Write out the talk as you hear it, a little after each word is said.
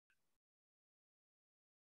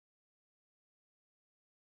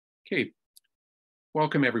Okay,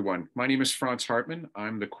 welcome everyone. My name is Franz Hartmann.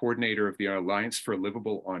 I'm the coordinator of the Alliance for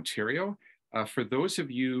Livable Ontario. For those of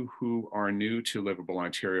you who are new to Livable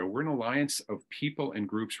Ontario, we're an alliance of people and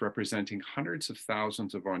groups representing hundreds of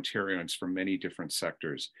thousands of Ontarians from many different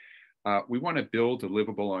sectors. We want to build a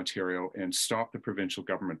livable Ontario and stop the provincial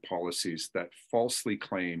government policies that falsely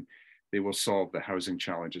claim they will solve the housing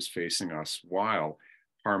challenges facing us while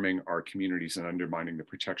harming our communities and undermining the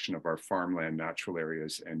protection of our farmland, natural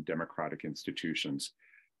areas, and democratic institutions.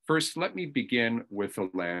 First, let me begin with a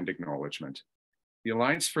land acknowledgement. The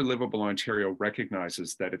Alliance for Livable Ontario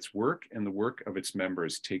recognizes that its work and the work of its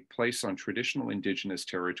members take place on traditional Indigenous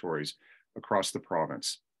territories across the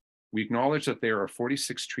province. We acknowledge that there are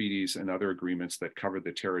 46 treaties and other agreements that cover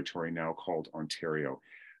the territory now called Ontario.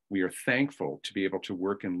 We are thankful to be able to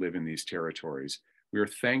work and live in these territories. We are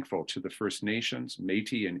thankful to the First Nations,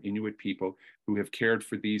 Métis, and Inuit people who have cared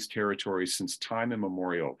for these territories since time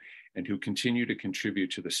immemorial and who continue to contribute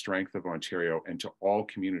to the strength of Ontario and to all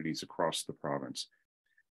communities across the province.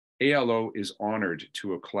 ALO is honored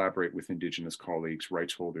to collaborate with Indigenous colleagues,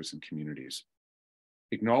 rights holders, and communities.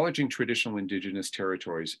 Acknowledging traditional Indigenous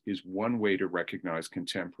territories is one way to recognize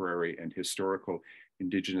contemporary and historical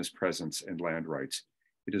Indigenous presence and land rights.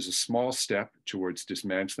 It is a small step towards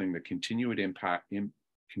dismantling the continued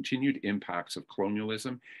impacts of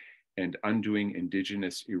colonialism and undoing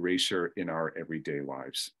Indigenous erasure in our everyday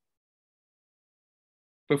lives.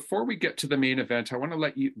 Before we get to the main event, I want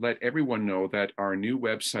to let everyone know that our new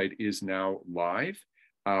website is now live.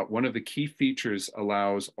 One of the key features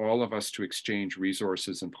allows all of us to exchange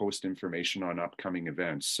resources and post information on upcoming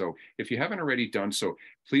events. So if you haven't already done so,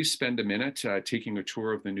 please spend a minute taking a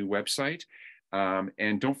tour of the new website.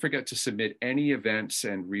 And don't forget to submit any events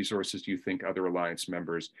and resources you think other Alliance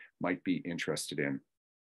members might be interested in.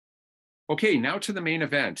 Okay, now to the main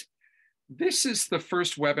event. This is the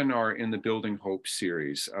first webinar in the Building Hope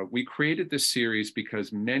series. We created this series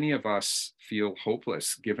because many of us feel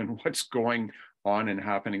hopeless given what's going on and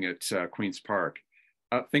happening at Queen's Park.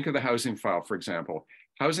 Think of the housing file, for example.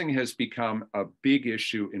 Housing has become a big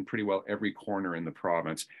issue in pretty well every corner in the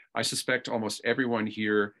province. I suspect almost everyone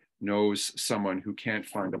here knows someone who can't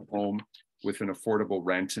find a home with an affordable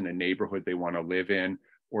rent in a neighborhood they want to live in,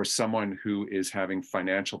 or someone who is having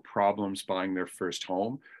financial problems buying their first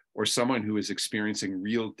home, or someone who is experiencing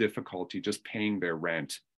real difficulty just paying their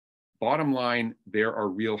rent. Bottom line, there are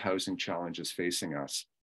real housing challenges facing us.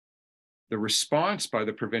 The response by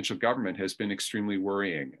the provincial government has been extremely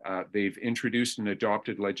worrying. They've introduced and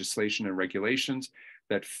adopted legislation and regulations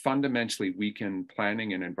that fundamentally weaken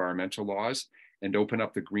planning and environmental laws and open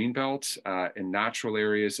up the greenbelt and natural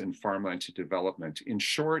areas and farmland to development. In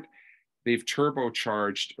short, they've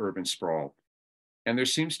turbocharged urban sprawl. And there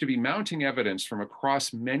seems to be mounting evidence from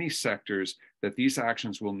across many sectors that these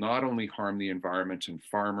actions will not only harm the environment and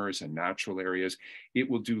farmers and natural areas, it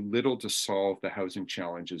will do little to solve the housing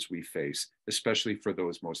challenges we face, especially for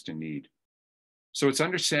those most in need. So it's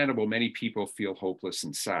understandable many people feel hopeless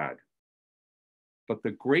and sad. But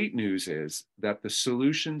the great news is that the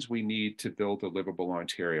solutions we need to build a livable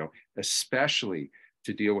Ontario, especially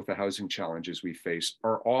to deal with the housing challenges we face,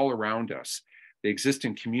 are all around us. They exist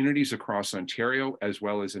in communities across Ontario, as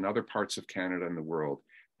well as in other parts of Canada and the world.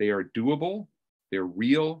 They are doable, they're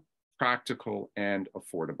real, practical, and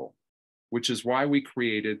affordable, which is why we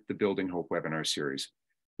created the Building Hope webinar series.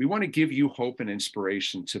 We want to give you hope and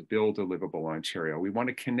inspiration to build a livable Ontario. We want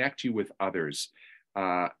to connect you with others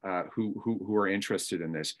who are interested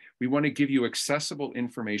in this. We want to give you accessible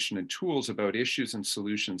information and tools about issues and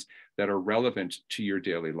solutions that are relevant to your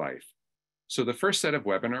daily life. So the first set of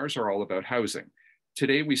webinars are all about housing.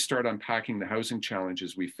 Today, we start unpacking the housing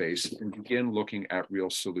challenges we face and begin looking at real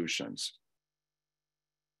solutions.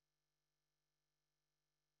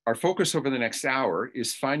 Our focus over the next hour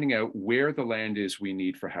is finding out where the land is we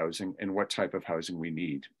need for housing and what type of housing we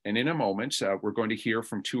need. And in a moment, we're going to hear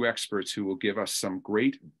from two experts who will give us some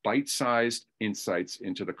great bite-sized insights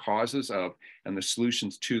into the causes of and the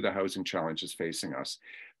solutions to the housing challenges facing us.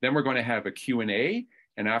 Then we're going to have a Q&A.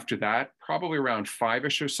 And after that, probably around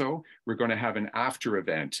 5-ish or so, we're going to have an after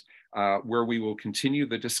event where we will continue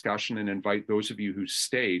the discussion and invite those of you who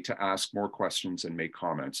stay to ask more questions and make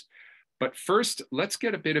comments. But first, let's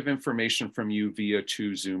get a bit of information from you via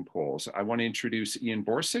 2 Zoom polls. I want to introduce Ian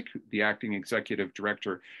Borsick, the Acting Executive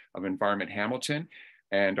Director of Environment Hamilton,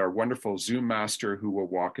 and our wonderful Zoom master who will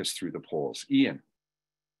walk us through the polls. Ian.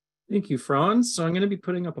 Thank you, Franz. So I'm going to be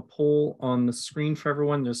putting up a poll on the screen for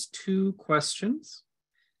everyone. There's 2 questions.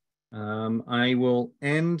 I will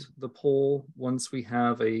end the poll once we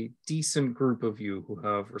have a decent group of you who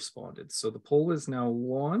have responded. So the poll is now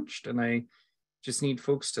launched, and I Just need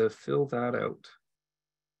folks to fill that out.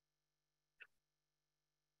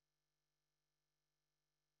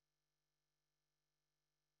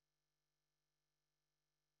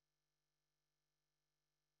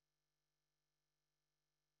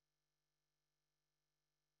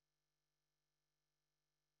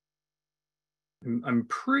 I'm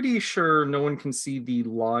pretty sure no one can see the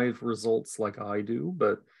live results like I do,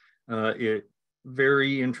 but it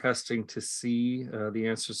very interesting to see the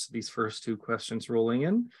answers to these first two questions rolling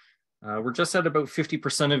in. We're just at about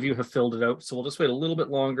 50% of you have filled it out, so we'll just wait a little bit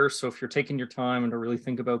longer. So if you're taking your time and to really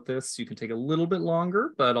think about this, you can take a little bit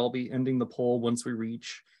longer, but I'll be ending the poll once we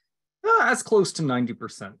reach as close to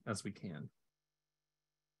 90% as we can.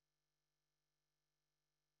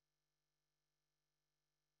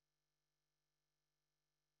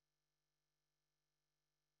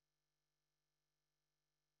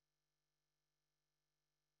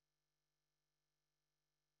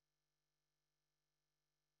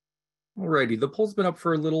 Alrighty, the poll's been up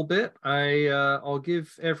for a little bit. I'll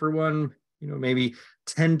give everyone, maybe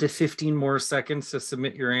 10 to 15 more seconds to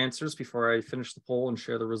submit your answers before I finish the poll and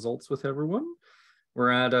share the results with everyone.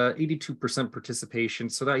 We're at 82%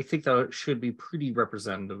 participation, so I think that should be pretty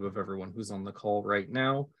representative of everyone who's on the call right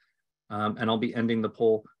now. And I'll be ending the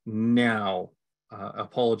poll now.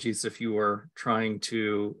 Apologies if you are trying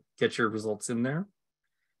to get your results in there.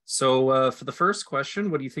 So for the first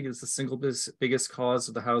question, what do you think is the single biggest cause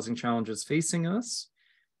of the housing challenges facing us?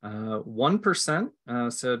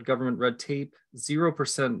 1% said government red tape,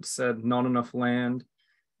 0% said not enough land,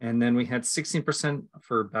 and then we had 16%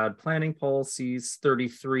 for bad planning policies,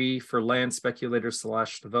 33% for land speculators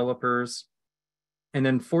 / developers, and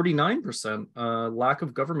then 49% lack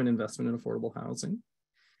of government investment in affordable housing.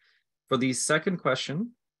 For the second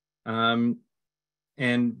question,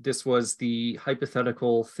 and this was the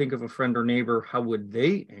hypothetical, think of a friend or neighbor, how would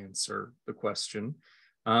they answer the question?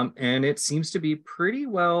 And it seems to be pretty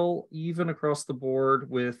well even across the board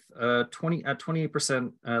with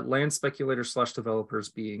 28% land speculators / developers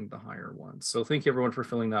being the higher one. So thank you everyone for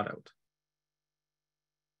filling that out.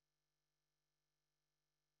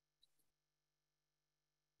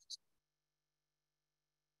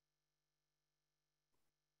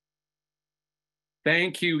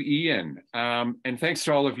 Thank you, Ian. And thanks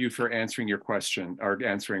to all of you for answering your question or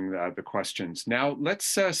answering the questions. Now let's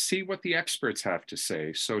see what the experts have to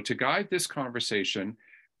say. So to guide this conversation,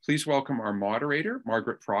 please welcome our moderator,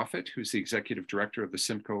 Margaret Prophet, who's the Executive Director of the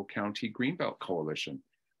Simcoe County Greenbelt Coalition.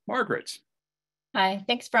 Margaret. Hi,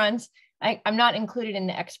 thanks, Franz. I'm not included in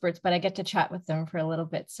the experts, but I get to chat with them for a little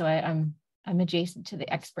bit. So I'm adjacent to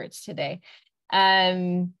the experts today.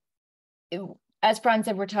 As Franz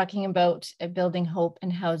said, we're talking about building hope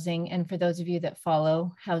and housing. And for those of you that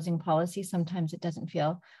follow housing policy, sometimes it doesn't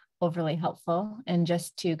feel overly helpful. And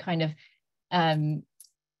just to kind of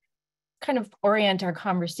orient our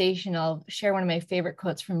conversation, I'll share one of my favorite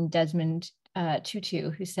quotes from Desmond Tutu,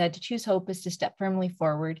 who said, "To choose hope is to step firmly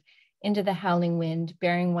forward into the howling wind,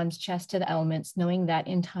 bearing one's chest to the elements, knowing that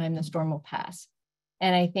in time the storm will pass."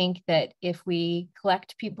 And I think that if we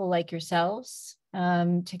collect people like yourselves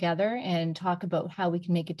together and talk about how we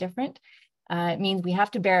can make it different, it means we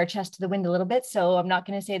have to bear our chest to the wind a little bit. So I'm not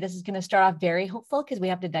going to say this is going to start off very hopeful because we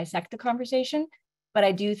have to dissect the conversation. But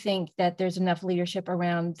I do think that there's enough leadership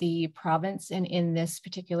around the province and in this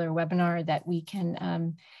particular webinar that we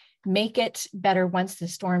can make it better once the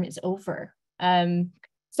storm is over.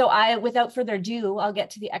 So without further ado, I'll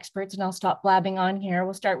get to the experts and I'll stop blabbing on here.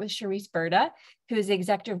 We'll start with Cherise Burda, who is the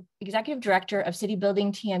Executive Director of City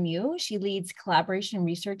Building TMU. She leads collaboration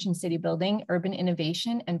research in city building, urban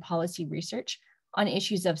innovation, and policy research on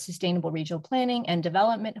issues of sustainable regional planning and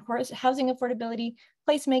development, housing affordability,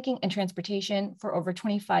 placemaking, and transportation. For over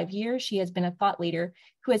 25 years, she has been a thought leader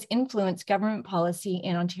who has influenced government policy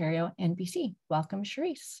in Ontario and BC. Welcome,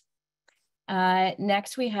 Cherise.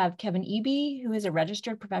 Next, we have Kevin Eby, who is a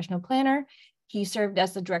registered professional planner. He served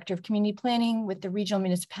as the Director of Community Planning with the Regional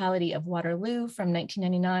Municipality of Waterloo from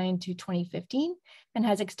 1999 to 2015, and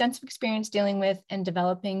has extensive experience dealing with and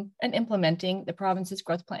developing and implementing the province's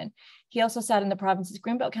growth plan. He also sat in the province's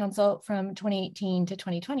Greenbelt Council from 2018 to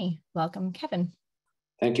 2020. Welcome, Kevin.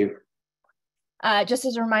 Thank you. Just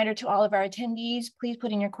as a reminder to all of our attendees, please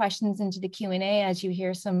put in your questions into the Q&A as you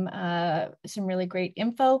hear some really great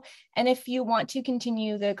info. And if you want to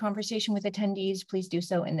continue the conversation with attendees, please do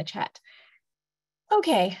so in the chat.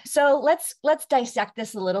 Okay, so let's dissect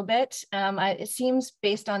this a little bit. It seems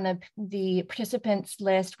based on the participants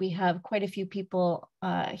list, we have quite a few people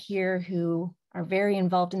here who are very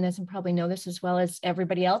involved in this and probably know this as well as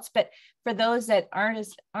everybody else. But for those that aren't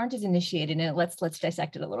as initiated in it, let's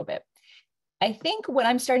dissect it a little bit. I think what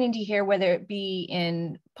I'm starting to hear, whether it be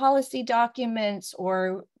in policy documents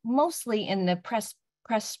or mostly in the press,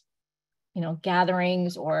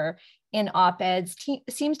 gatherings or in op-eds,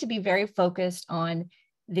 seems to be very focused on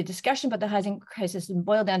the discussion about the housing crisis and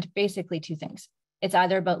boil down to basically two things. It's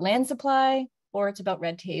either about land supply or it's about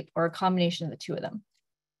red tape, or a combination of the two of them.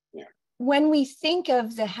 Yeah. When we think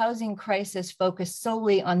of the housing crisis focused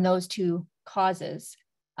solely on those two causes,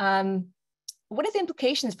 what are the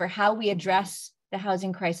implications for how we address the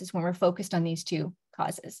housing crisis when we're focused on these two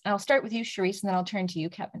causes? And I'll start with you, Cherise, and then I'll turn to you,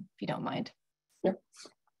 Kevin, if you don't mind. Yep.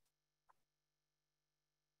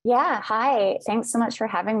 Yeah, hi. Thanks so much for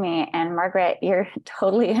having me. And Margaret, you're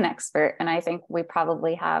totally an expert. And I think we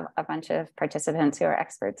probably have a bunch of participants who are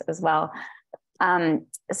experts as well.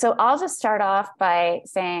 So I'll just start off by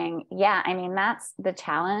saying, yeah, I mean, that's the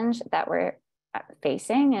challenge that we're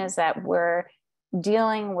facing, is that we're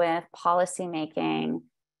dealing with policymaking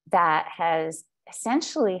that has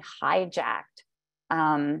essentially hijacked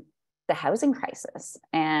the housing crisis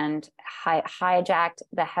and hijacked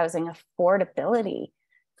the housing affordability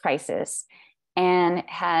crisis, and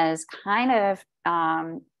has kind of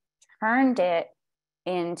turned it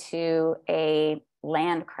into a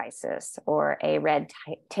land crisis or a red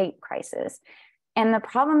tape crisis. And the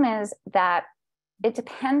problem is that it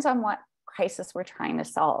depends on what crisis we're trying to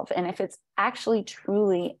solve. And if it's actually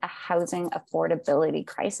truly a housing affordability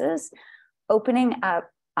crisis, opening up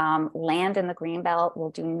land in the Greenbelt will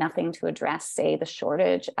do nothing to address, say, the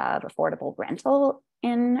shortage of affordable rental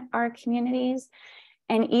in our communities.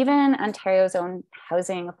 And even Ontario's own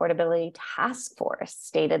Housing Affordability Task Force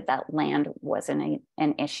stated that land wasn't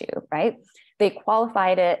an issue, right? They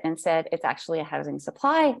qualified it and said it's actually a housing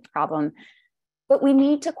supply problem. But we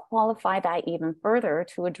need to qualify that even further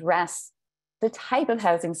to address the type of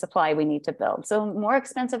housing supply we need to build. So more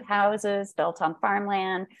expensive houses built on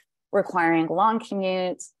farmland, requiring long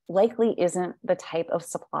commutes, likely isn't the type of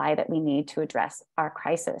supply that we need to address our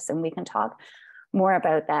crisis. And we can talk more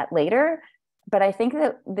about that later. But I think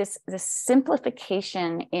that this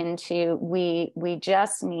simplification into we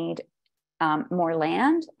just need more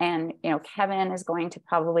land, and Kevin is going to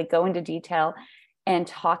probably go into detail and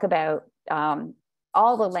talk about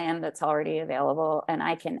all the land that's already available, and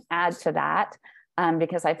I can add to that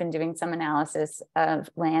because I've been doing some analysis of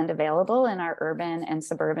land available in our urban and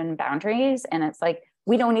suburban boundaries, and it's like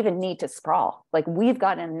we don't even need to sprawl. Like, we've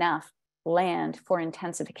got enough land for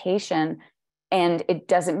intensification. And it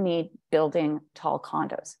doesn't need building tall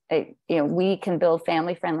condos. We can build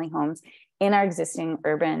family-friendly homes in our existing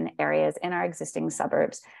urban areas, in our existing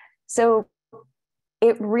suburbs. So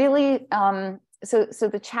it really, so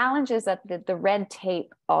the challenge is that the red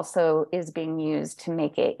tape also is being used to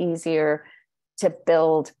make it easier to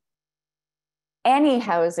build any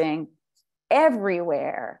housing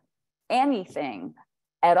everywhere, anything,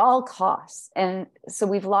 at all costs. And so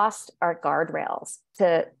we've lost our guardrails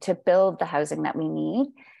to build the housing that we need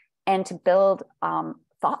and to build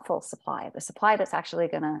thoughtful supply, the supply that's actually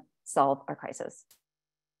going to solve our crisis.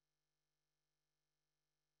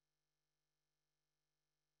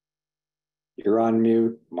 You're on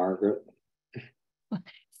mute, Margaret.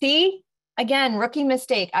 See, again, rookie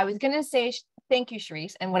mistake. I was going to say, thank you,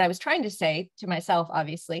 Cherise. And what I was trying to say to myself,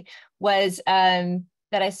 obviously, was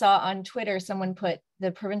that I saw on Twitter, someone put,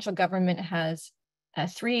 the provincial government has a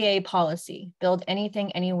 3A policy, build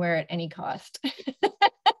anything, anywhere, at any cost.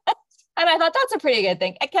 And I thought that's a pretty good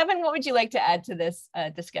thing. Kevin, what would you like to add to this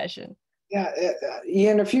discussion? Yeah,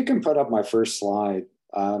 Ian, if you can put up my first slide,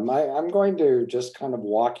 I'm going to just kind of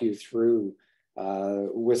walk you through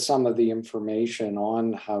with some of the information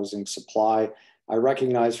on housing supply. I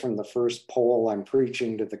recognize from the first poll, I'm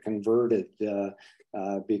preaching to the converted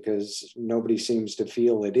because nobody seems to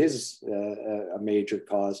feel it is a major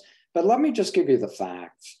cause. But let me just give you the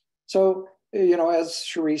facts. So, as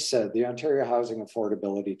Cherise said, the Ontario Housing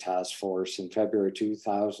Affordability Task Force in February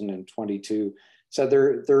 2022 said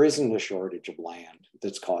there isn't a shortage of land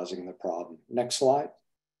that's causing the problem. Next slide.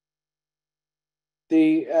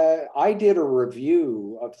 I did a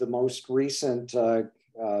review of the most recent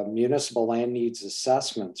municipal land needs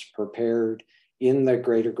assessments prepared in the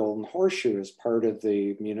Greater Golden Horseshoe as part of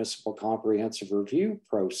the municipal comprehensive review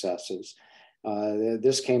processes.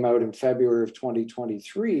 This came out in February of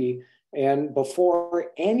 2023, and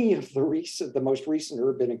before any of the most recent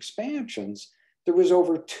urban expansions, there was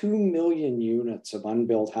over 2 million units of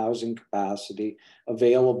unbuilt housing capacity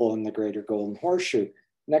available in the Greater Golden Horseshoe.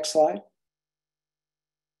 Next slide.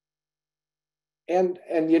 And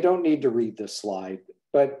you don't need to read this slide,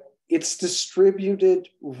 but it's distributed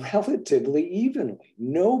relatively evenly.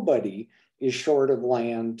 Nobody is short of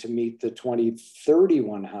land to meet the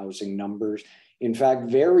 2031 housing numbers. In fact,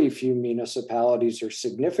 very few municipalities are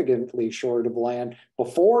significantly short of land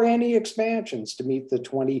before any expansions to meet the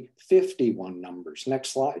 2051 numbers. Next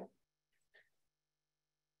slide.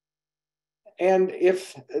 And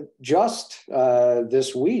if just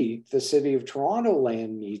this week, the City of Toronto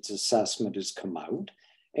Land Needs Assessment has come out,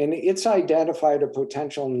 and it's identified a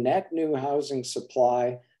potential net new housing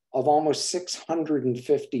supply of almost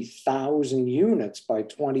 650,000 units by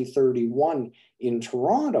 2031 in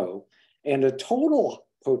Toronto, and a total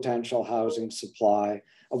potential housing supply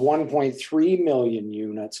of 1.3 million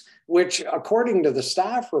units, which according to the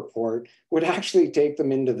staff report would actually take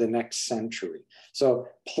them into the next century. So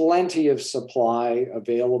plenty of supply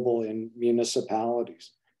available in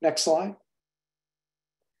municipalities. Next slide.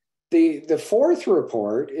 The fourth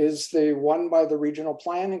report is the one by the Regional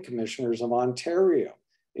Planning Commissioners of Ontario.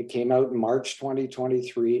 It came out in March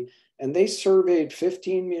 2023, and they surveyed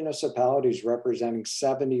 15 municipalities representing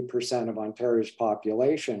 70% of Ontario's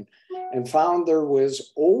population and found there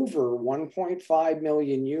was over 1.5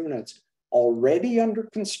 million units already under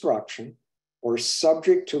construction or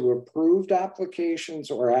subject to approved applications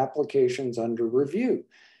or applications under review.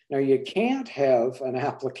 Now, you can't have an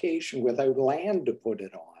application without land to put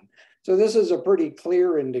it on. So this is a pretty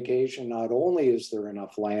clear indication. Not only is there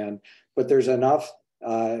enough land, but there's enough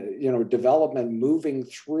development moving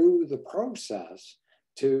through the process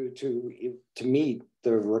to meet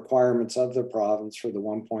the requirements of the province for the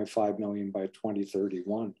 1.5 million by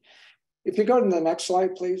 2031. If you go to the next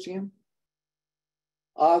slide, please, Ian.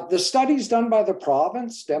 The studies done by the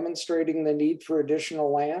province demonstrating the need for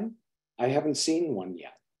additional land, I haven't seen one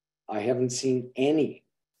yet. I haven't seen any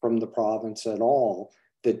from the province at all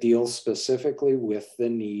that deals specifically with the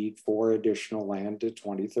need for additional land to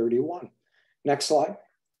 2031. Next slide.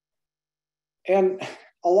 And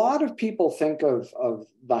a lot of people think of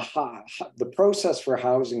the process for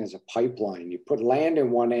housing as a pipeline. You put land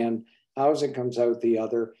in one end, housing comes out the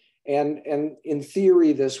other. And in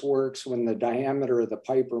theory, this works when the diameter of the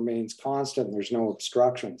pipe remains constant and there's no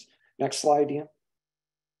obstructions. Next slide, Ian.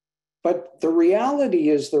 But the reality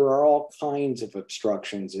is there are all kinds of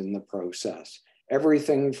obstructions in the process.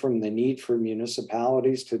 Everything from the need for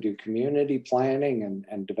municipalities to do community planning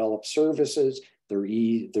and develop services.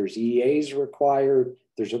 There's EAs required,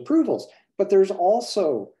 there's approvals, but there's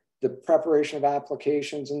also the preparation of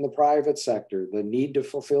applications in the private sector, the need to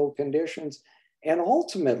fulfill conditions, and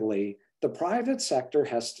ultimately, the private sector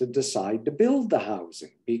has to decide to build the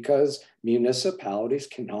housing because municipalities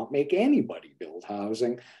cannot make anybody build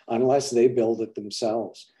housing unless they build it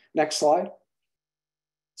themselves. Next slide.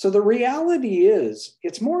 So the reality is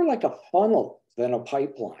it's more like a funnel than a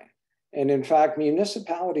pipeline. And in fact,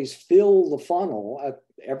 municipalities fill the funnel at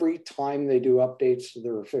every time they do updates to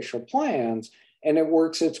their official plans, and it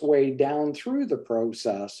works its way down through the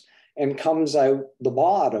process and comes out the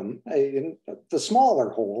bottom, in the smaller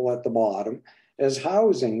hole at the bottom, as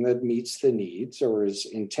housing that meets the needs or is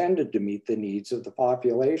intended to meet the needs of the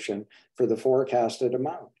population for the forecasted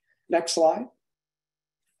amount. Next slide.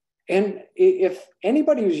 And if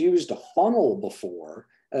anybody who's used a funnel before,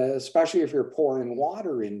 especially if you're pouring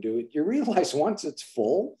water into it, you realize once it's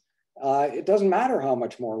full, it doesn't matter how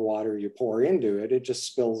much more water you pour into it, it just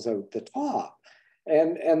spills out the top.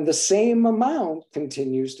 And the same amount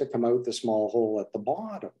continues to come out the small hole at the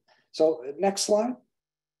bottom. So next slide.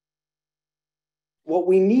 What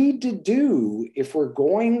we need to do if we're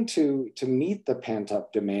going to meet the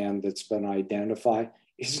pent-up demand that's been identified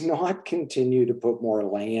is not continue to put more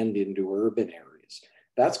land into urban areas.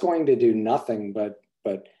 That's going to do nothing but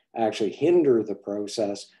actually hinder the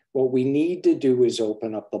process. What we need to do is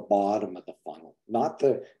open up the bottom of the funnel, not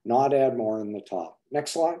add more in the top.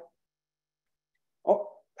 Next slide. Oh,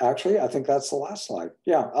 actually, I think that's the last slide.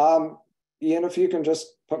 Yeah, Ian, if you can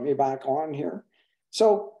just put me back on here.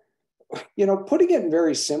 So, putting it in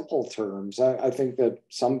very simple terms, I think that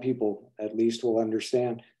some people at least will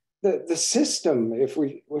understand the system. If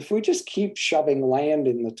we just keep shoving land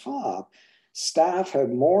in the top, staff have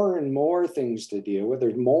more and more things to deal with.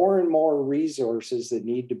 There's more and more resources that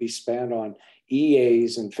need to be spent on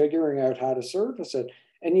EAs and figuring out how to service it.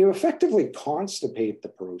 And you effectively constipate the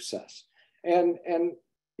process. And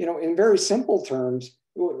in very simple terms,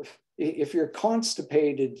 if you're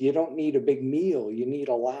constipated, you don't need a big meal, you need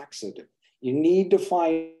a laxative. You need to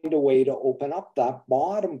find a way to open up that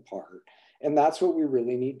bottom part. And that's what we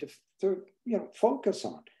really need to focus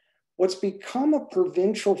on. What's become a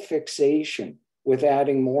provincial fixation with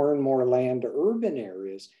adding more and more land to urban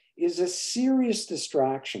areas is a serious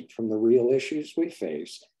distraction from the real issues we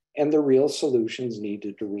face and the real solutions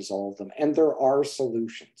needed to resolve them. And there are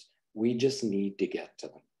solutions. We just need to get to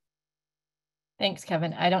them. Thanks,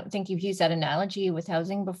 Kevin. I don't think you've used that analogy with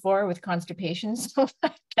housing before with constipation. So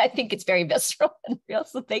I think it's very visceral and real.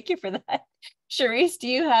 So thank you for that. Cherise, do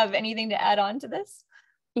you have anything to add on to this?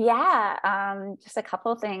 Yeah, just a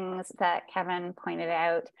couple of things that Kevin pointed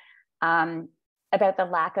out about the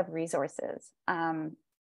lack of resources,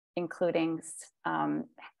 including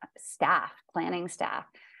staff, planning staff.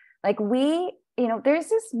 Like there's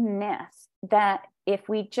this myth that if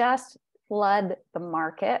we just flood the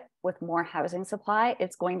market with more housing supply,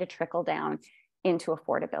 it's going to trickle down into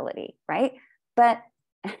affordability, right? But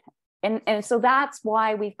and so that's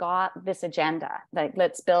why we've got this agenda, like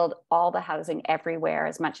let's build all the housing everywhere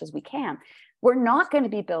as much as we can. We're not going to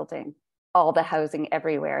be building all the housing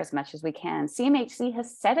everywhere as much as we can. CMHC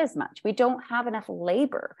has said as much. We don't have enough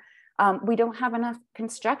labor. We don't have enough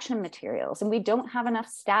construction materials, and we don't have enough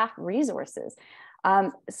staff resources.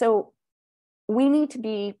 So we need to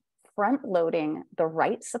be front loading the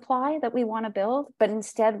right supply that we want to build, but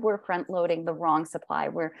instead we're front loading the wrong supply.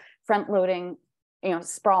 We're front loading,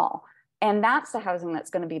 sprawl. And that's the housing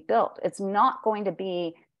that's going to be built. It's not going to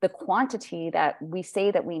be the quantity that we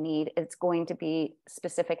say that we need. It's going to be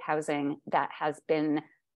specific housing that has been,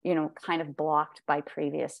 kind of blocked by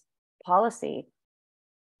previous policy.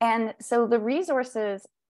 And so the resources,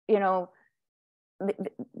 the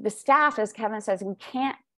staff, as Kevin says, we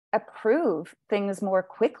can't approve things more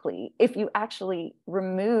quickly if you actually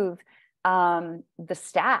remove the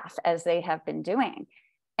staff as they have been doing.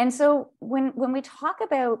 And so when we talk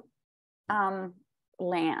about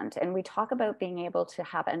land and we talk about being able to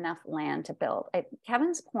have enough land to build,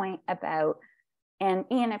 Kevin's point about, and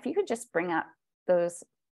Ian, if you could just bring up those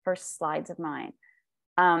first slides of mine.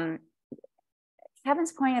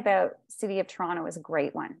 Kevin's point about City of Toronto is a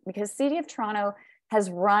great one, because City of Toronto has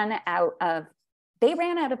ran out of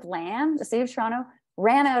land. The City of Toronto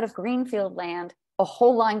ran out of greenfield land a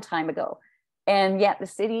whole long time ago. And yet the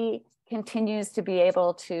city continues to be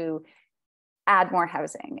able to add more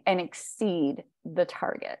housing and exceed the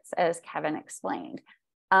targets, as Kevin explained.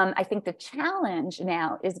 I think the challenge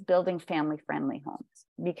now is building family-friendly homes,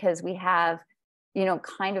 because we have,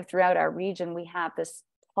 kind of throughout our region, we have this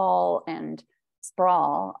tall and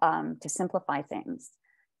sprawl to simplify things.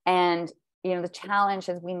 And the challenge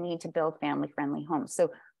is we need to build family-friendly homes.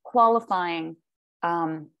 So qualifying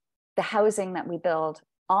the housing that we build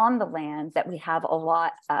on the land that we have a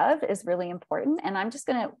lot of is really important. And I'm just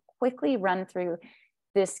going to quickly run through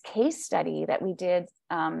this case study that we did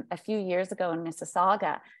a few years ago in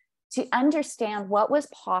Mississauga to understand what was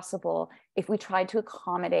possible if we tried to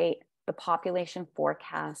accommodate the population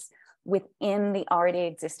forecasts within the already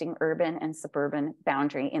existing urban and suburban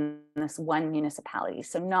boundary in this one municipality.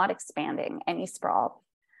 So not expanding any sprawl.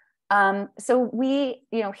 So we,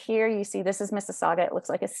 here you see, this is Mississauga. It looks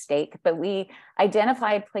like a steak, but we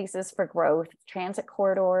identified places for growth, transit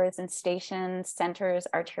corridors and stations, centers,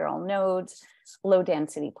 arterial nodes, low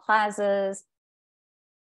density plazas.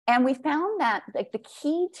 And we found that the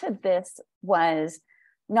key to this was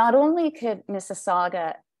not only could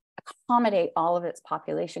Mississauga accommodate all of its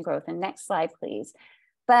population growth, and next slide, please,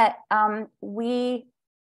 but we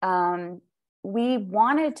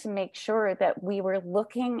wanted to make sure that we were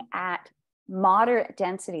looking at moderate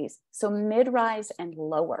densities, so mid-rise and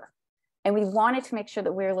lower. And we wanted to make sure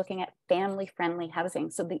that we were looking at family-friendly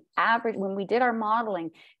housing. So the average, when we did our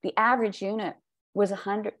modeling, the average unit was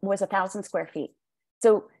 1,000 square feet.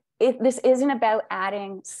 So if this isn't about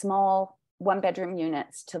adding small one-bedroom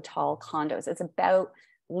units to tall condos, it's about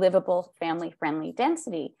livable family-friendly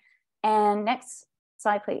density. And next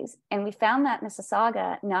slide, please. And we found that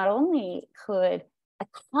Mississauga not only could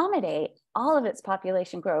accommodate all of its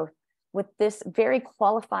population growth with this very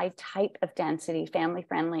qualified type of density,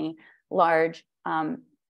 family-friendly, large,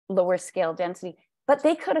 lower scale density, but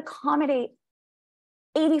they could accommodate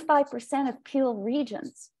 85% of Peel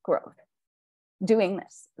Region's growth doing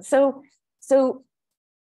this. So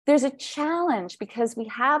there's a challenge, because we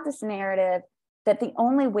have this narrative that the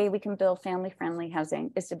only way we can build family-friendly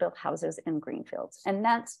housing is to build houses in greenfields. And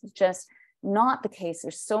that's just not the case.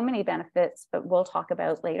 There's so many benefits, but we'll talk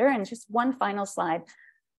about later. And just one final slide.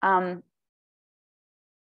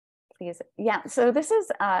 Please. Yeah, so this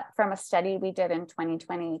is from a study we did in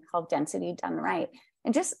 2020 called Density Done Right.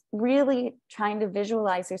 And just really trying to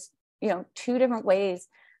visualize, there's two different ways,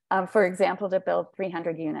 for example, to build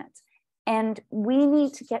 300 units. And we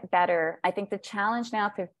need to get better. I think the challenge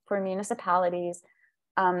now for municipalities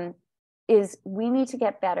is we need to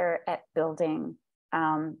get better at building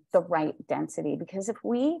the right density, because if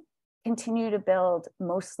we continue to build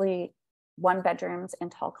mostly one bedrooms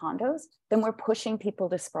and tall condos, then we're pushing people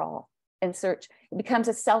to sprawl. in search. It becomes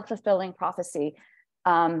a self-fulfilling prophecy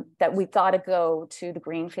that we've got to go to the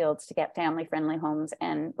green fields to get family-friendly homes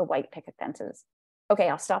and the white picket fences. Okay,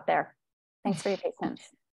 I'll stop there. Thanks for your patience.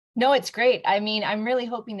 No, it's great. I mean, I'm really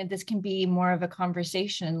hoping that this can be more of a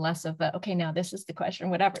conversation and less of a, okay, now this is the question,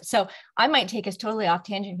 whatever. So I might take us totally off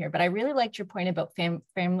tangent here, but I really liked your point about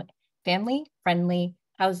family-friendly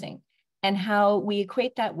housing and how we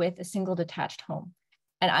equate that with a single detached home.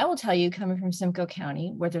 And I will tell you, coming from Simcoe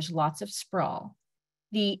County, where there's lots of sprawl,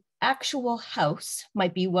 the actual house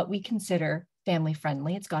might be what we consider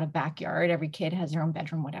family-friendly. It's got a backyard, every kid has their own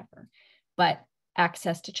bedroom, whatever. But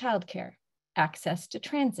access to childcare, access to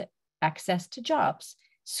transit, access to jobs,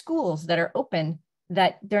 schools that are open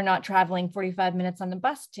that they're not traveling 45 minutes on the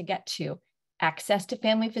bus to get to, access to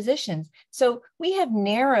family physicians. So we have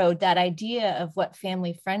narrowed that idea of what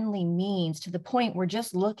family friendly means to the point we're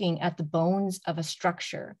just looking at the bones of a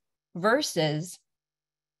structure versus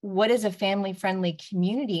what is a family friendly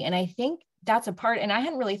community. And I think that's a part, and I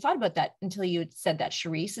hadn't really thought about that until you said that,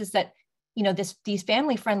 Cherise, is that you know, these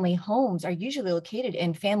family-friendly homes are usually located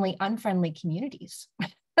in family-unfriendly communities.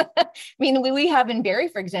 I mean, we have in Barrie,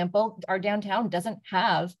 for example, our downtown doesn't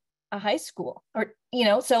have a high school, or you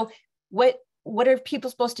know, so what are people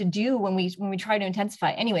supposed to do when we try to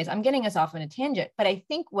intensify? Anyways, I'm getting us off on a tangent, but I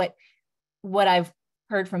think what I've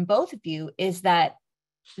heard from both of you is that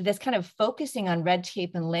this kind of focusing on red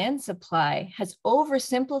tape and land supply has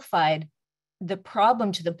oversimplified the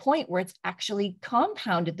problem to the point where it's actually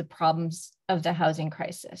compounded the problems of the housing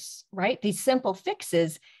crisis, right? These simple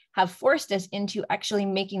fixes have forced us into actually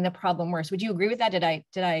making the problem worse. Would you agree with that?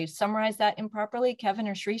 Did I summarize that improperly? Kevin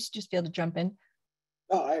or Cherise, just be able to jump in.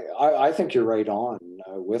 I think you're right on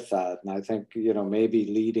with that. And I think, you know, maybe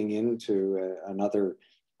leading into another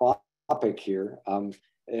topic here,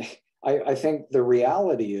 I think the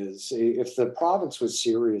reality is if the province was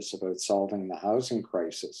serious about solving the housing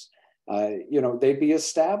crisis, you know, they'd be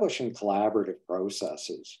establishing collaborative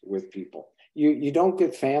processes with people. You don't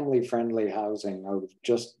get family-friendly housing out of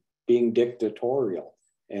just being dictatorial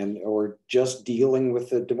or just dealing with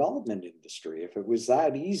the development industry. If it was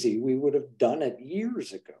that easy, we would have done it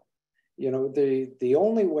years ago. You know, the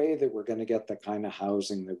only way that we're going to get the kind of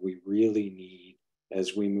housing that we really need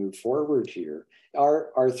as we move forward here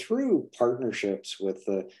are through partnerships with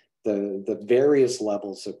the various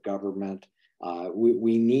levels of government.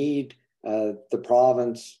 We need the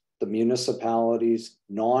province, the municipalities,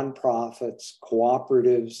 nonprofits,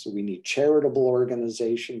 cooperatives. We need charitable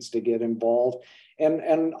organizations to get involved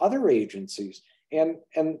and other agencies. And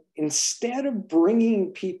instead of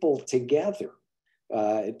bringing people together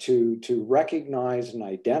to recognize and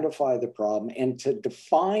identify the problem and to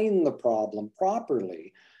define the problem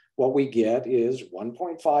properly, what we get is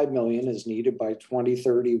 1.5 million is needed by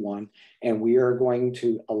 2031, and we are going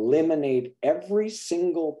to eliminate every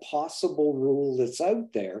single possible rule that's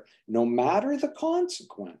out there, no matter the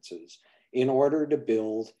consequences, in order to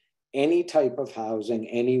build any type of housing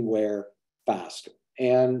anywhere faster.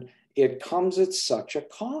 And it comes at such a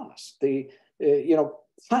cost. You know,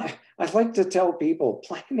 I like to tell people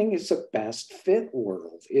planning is a best fit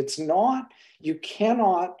world. It's not, you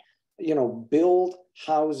cannot, you know, build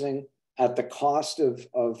housing at the cost of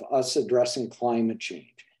us addressing climate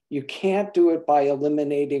change. You can't do it by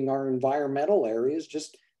eliminating our environmental areas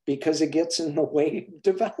just because it gets in the way of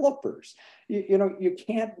developers. You know, you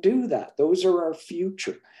can't do that. Those are our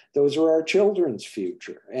future. Those are our children's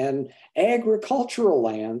future. And agricultural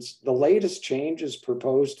lands, the latest change is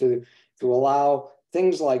proposed to allow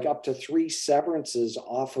things like up to 3 severances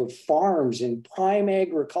off of farms in prime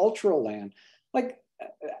agricultural land. Like,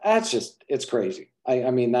 that's just, it's crazy.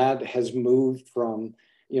 I mean, that has moved from,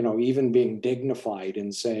 you know, even being dignified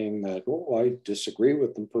in saying that, oh, I disagree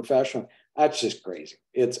with them professionally. That's just crazy.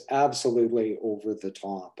 It's absolutely over the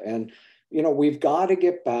top. And, you know, we've got to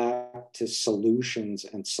get back to solutions,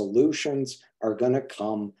 and solutions are going to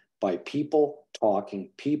come by people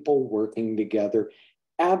talking, people working together.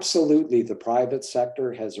 Absolutely, the private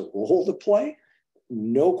sector has a role to play,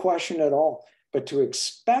 no question at all. But to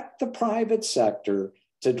expect the private sector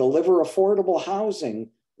to deliver affordable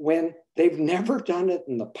housing when they've never done it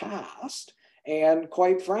in the past, and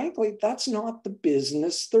quite frankly, that's not the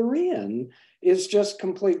business they're in, is just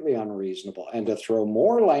completely unreasonable. And to throw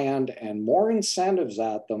more land and more incentives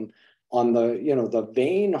at them on the, you know, the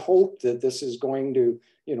vain hope that this is going to,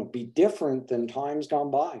 you know, be different than times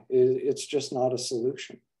gone by, it's just not a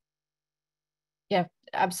solution. Yeah,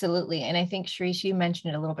 absolutely. And I think, Cherise, you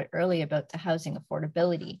mentioned it a little bit earlier about the housing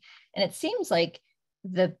affordability. And it seems like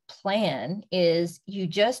the plan is you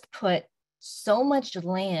just put so much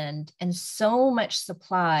land and so much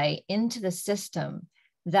supply into the system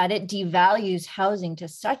that it devalues housing to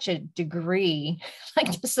such a degree,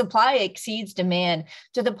 like the supply exceeds demand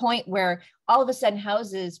to the point where all of a sudden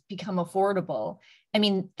houses become affordable. I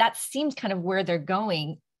mean, that seems kind of where they're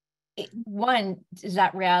going. One, is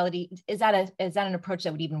that reality? Is that an approach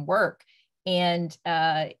that would even work? And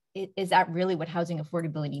is that really what housing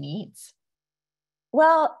affordability needs?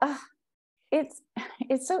 Well, it's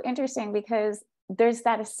so interesting because there's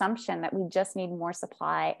that assumption that we just need more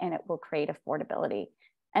supply and it will create affordability.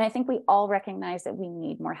 And I think we all recognize that we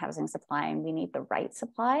need more housing supply and we need the right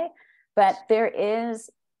supply. But there is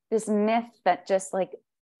this myth that just like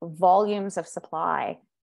volumes of supply,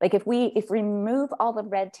 like if we remove all the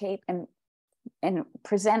red tape and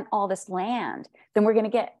present all this land, then we're going to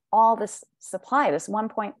get all this supply, this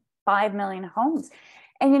 1.5 million homes.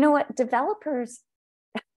 And you know what? Developers,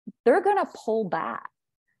 they're going to pull back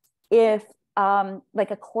if,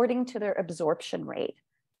 like according to their absorption rate.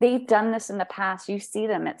 They've done this in the past. You see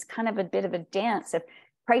them. It's kind of a bit of a dance. If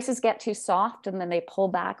prices get too soft, and then they pull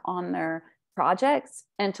back on their projects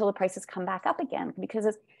until the prices come back up again. Because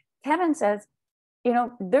as Kevin says, you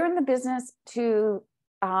know, they're in the business to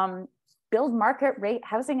build market rate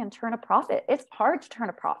housing and turn a profit. It's hard to turn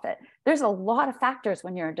a profit. There's a lot of factors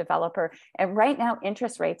when you're a developer. And right now,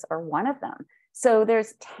 interest rates are one of them. So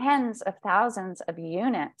there's tens of thousands of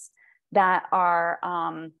units that are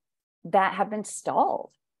that have been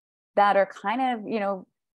stalled, that are kind of, you know,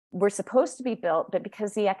 were supposed to be built, but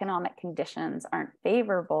because the economic conditions aren't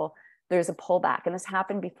favorable, there's a pullback. And this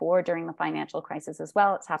happened before during the financial crisis as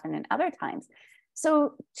well. It's happened in other times.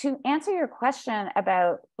 So to answer your question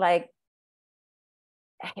about like,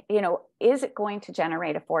 you know, is it going to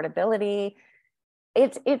generate affordability?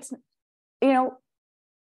 It's you know,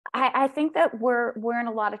 I think that we're in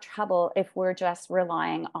a lot of trouble if we're just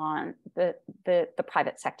relying on the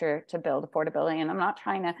private sector to build affordability. And I'm not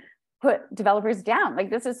trying to put developers down. Like,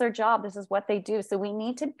 this is their job. This is what they do. So we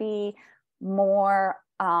need to be more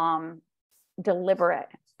deliberate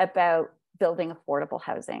about building affordable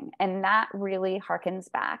housing. And that really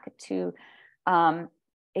harkens back to,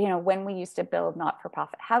 you know, when we used to build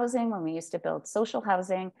not-for-profit housing, when we used to build social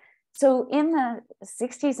housing. So in the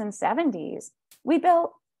 60s and 70s, we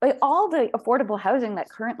built, like, all the affordable housing that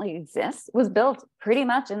currently exists was built pretty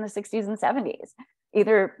much in the 60s and 70s,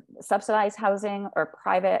 either subsidized housing or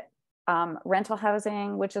private rental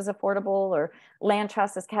housing, which is affordable, or land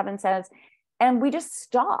trust, as Kevin says. And we just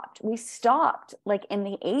stopped. We stopped like in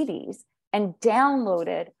the 80s and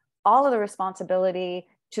downloaded all of the responsibility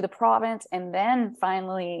to the province. And then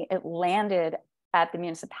finally it landed at the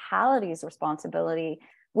municipality's responsibility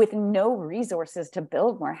with no resources to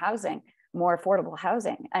build more housing, more affordable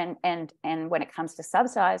housing. And when it comes to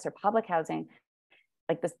subsidized or public housing,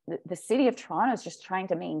 like the city of Toronto is just trying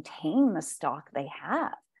to maintain the stock they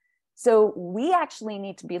have. So we actually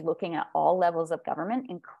need to be looking at all levels of government,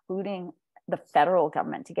 including the federal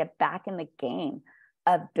government, to get back in the game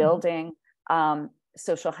of building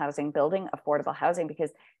social housing, building affordable housing, because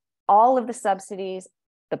all of the subsidies,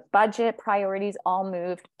 the budget priorities all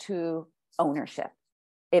moved to ownership.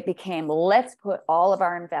 It became, let's put all of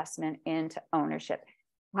our investment into ownership,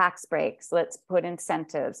 tax breaks, let's put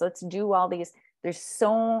incentives, let's do all these. There's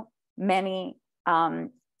so many,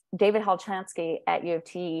 David Halchansky at U of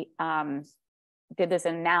T did this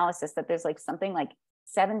analysis that there's like something like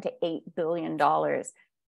 $7 to $8 billion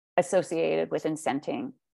associated with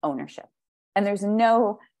incenting ownership. And there's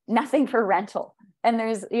nothing for rental, and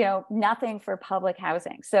there's, you know, nothing for public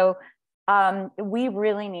housing. So we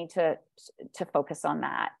really need to focus on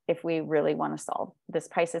that if we really want to solve this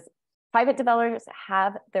crisis. Private developers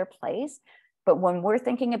have their place, but when we're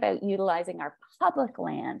thinking about utilizing our public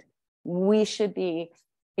land, we should be,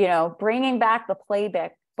 you know, bringing back the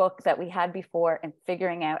playbook that we had before and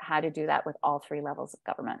figuring out how to do that with all three levels of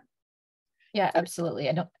government. Yeah, absolutely.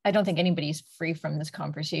 I don't think anybody's free from this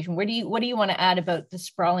conversation. What do you want to add about the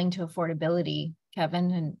sprawling to affordability,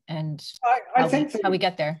 Kevin, and how we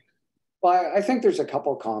get there? Well, I think there's a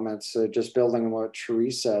couple of comments, just building on what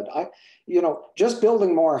Cherise said. You know, just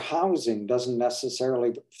building more housing doesn't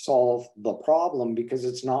necessarily solve the problem, because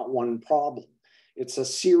it's not one problem. It's a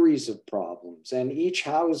series of problems, and each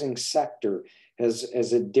housing sector has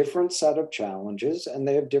a different set of challenges, and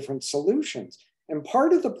they have different solutions. And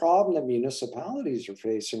part of the problem that municipalities are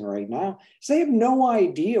facing right now is they have no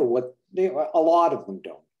idea a lot of them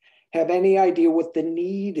don't have any idea what the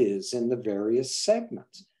need is in the various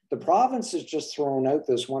segments. The province has just thrown out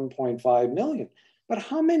this 1.5 million, but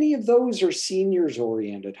how many of those are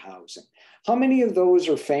seniors-oriented housing? How many of those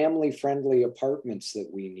are family-friendly apartments that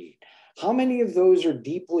we need? How many of those are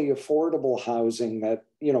deeply affordable housing that,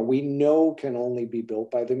 you know, we know can only be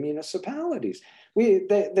built by the municipalities?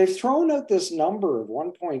 They've thrown out this number of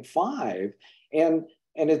 1.5, and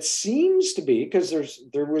it seems to be because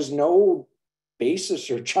there was no basis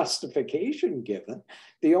or justification given.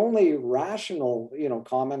 The only rational, you know,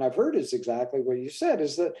 comment I've heard is exactly what you said,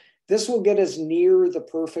 is that this will get us near the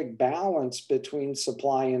perfect balance between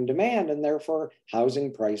supply and demand, and therefore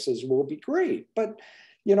housing prices will be great. But,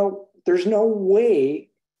 you know, there's no way,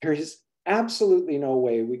 there is absolutely no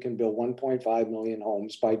way we can build 1.5 million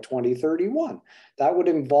homes by 2031. That would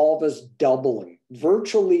involve us doubling,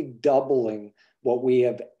 virtually doubling what we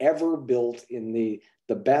have ever built in the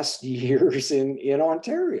best years in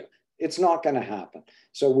Ontario. It's not going to happen.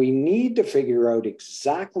 So we need to figure out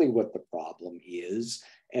exactly what the problem is,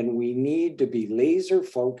 and we need to be laser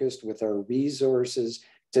focused with our resources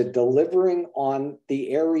to delivering on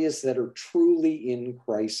the areas that are truly in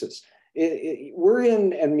crisis. We're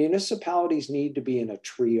in, and municipalities need to be in a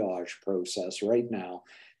triage process right now,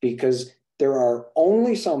 because there are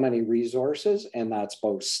only so many resources, and that's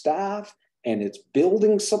both staff, and it's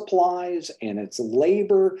building supplies, and it's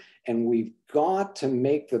labor, and we've got to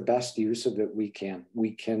make the best use of it we can.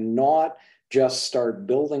 We cannot just start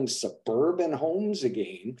building suburban homes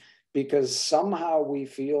again because somehow we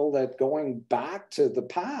feel that going back to the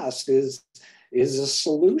past is a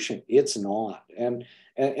solution. It's not. And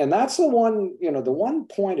that's the one, you know, the one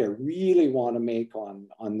point I really want to make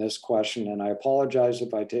on this question, and I apologize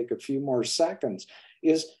if I take a few more seconds,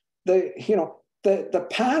 is the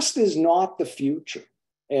past is not the future.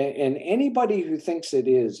 And anybody who thinks it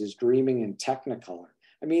is dreaming in Technicolor.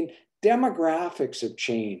 I mean, demographics have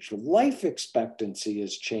changed, life expectancy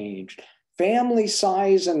has changed, family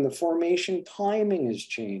size and the formation timing has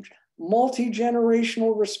changed,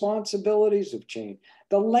 multi-generational responsibilities have changed,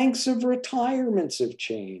 the lengths of retirements have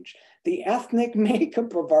changed, the ethnic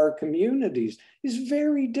makeup of our communities is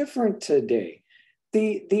very different today.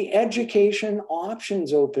 The education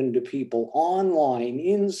options open to people online,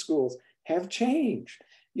 in schools, have changed.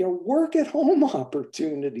 You know, work at home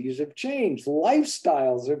opportunities have changed.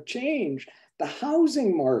 Lifestyles have changed. The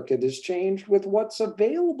housing market has changed with what's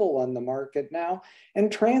available on the market now, and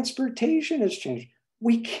transportation has changed.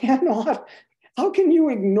 We cannot, how can you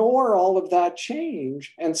ignore all of that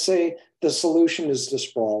change and say the solution is to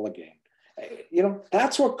sprawl again? You know,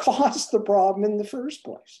 that's what caused the problem in the first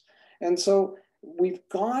place. And so we've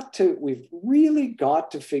really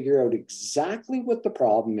got to figure out exactly what the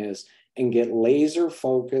problem is and get laser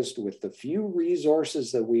focused with the few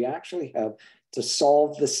resources that we actually have to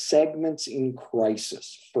solve the segments in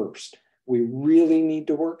crisis first. We really need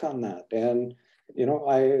to work on that. And, you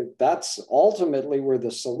know, that's ultimately where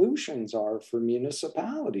the solutions are for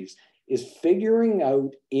municipalities, is figuring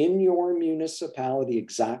out in your municipality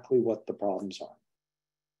exactly what the problems are.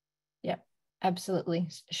 Yeah, absolutely.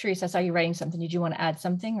 Cherise, I saw you writing something. Did you want to add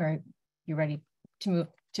something, or are you ready to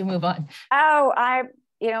move on? Oh,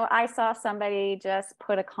 I saw somebody just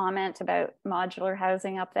put a comment about modular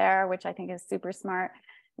housing up there, which I think is super smart.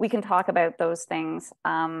 We can talk about those things.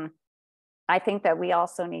 I think that we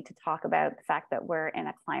also need to talk about the fact that we're in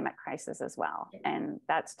a climate crisis as well. And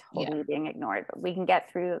that's totally being ignored, but we can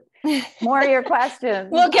get through more of your questions.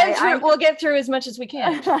 We'll get through as much as we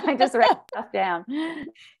can. I just write stuff down.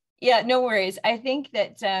 Yeah, no worries. I think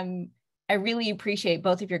that I really appreciate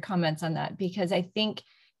both of your comments on that, because I think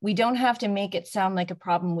we don't have to make it sound like a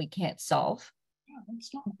problem we can't solve,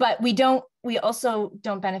 but we also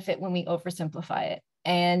don't benefit when we oversimplify it.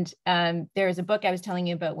 And there's a book I was telling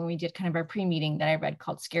you about when we did kind of our pre-meeting that I read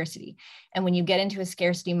called Scarcity. And when you get into a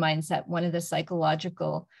scarcity mindset, one of the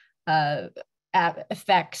psychological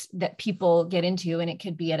effects that people get into, and it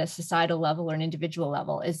could be at a societal level or an individual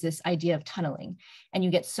level, is this idea of tunneling. And you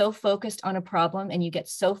get so focused on a problem, and you get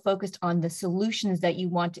so focused on the solutions that you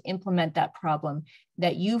want to implement that problem,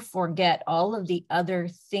 that you forget all of the other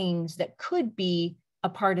things that could be a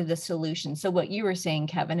part of the solution. So what you were saying,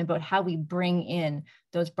 Kevin, about how we bring in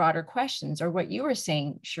those broader questions, or what you were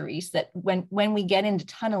saying, Cherise, that when we get into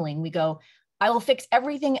tunneling, we go, I will fix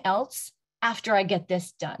everything else after I get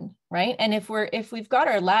this done, right? And if we've got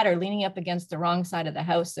our ladder leaning up against the wrong side of the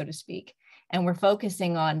house, so to speak, and we're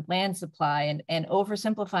focusing on land supply and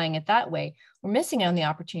oversimplifying it that way, we're missing out on the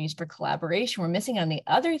opportunities for collaboration. We're missing out on the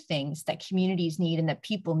other things that communities need and that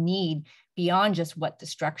people need beyond just what the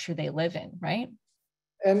structure they live in, right?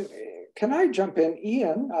 And can I jump in,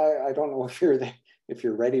 Ian? I don't know if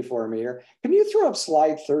you're ready for me here. Can you throw up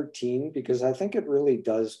slide 13, because I think it really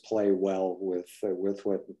does play well with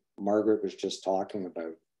what Margaret was just talking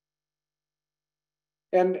about.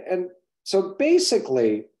 And so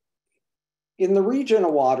basically, in the region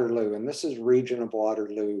of Waterloo, and this is region of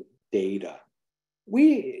Waterloo data,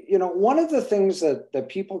 one of the things that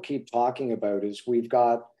people keep talking about is we've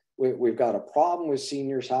got a problem with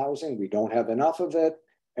seniors housing. We don't have enough of it.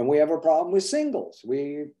 And we have a problem with singles.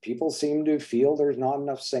 People seem to feel there's not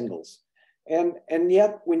enough singles. And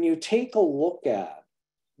yet when you take a look at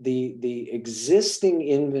the existing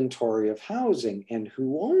inventory of housing and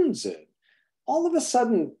who owns it, all of a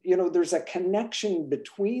sudden, there's a connection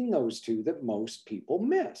between those two that most people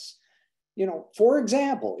miss. For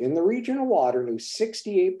example, in the region of Waterloo,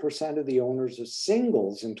 68% of the owners of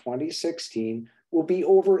singles in 2016 will be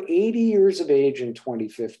over 80 years of age in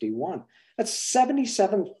 2051. That's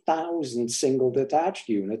 77,000 single detached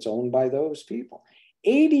units owned by those people.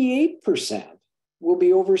 88% will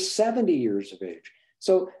be over 70 years of age.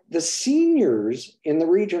 So the seniors in the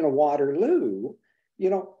region of Waterloo,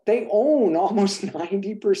 they own almost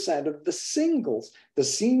 90% of the singles, the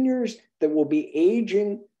seniors that will be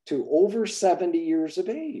aging to over 70 years of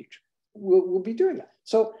age will be doing that.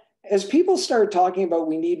 So as people start talking about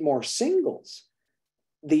we need more singles,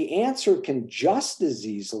 the answer can just as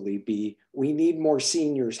easily be we need more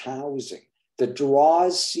seniors housing that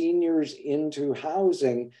draws seniors into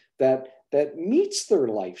housing that meets their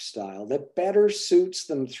lifestyle, that better suits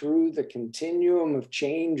them through the continuum of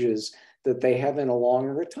changes that they have in a long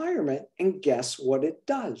retirement. And guess what it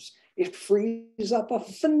does? It frees up a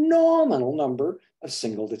phenomenal number of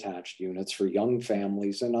single detached units for young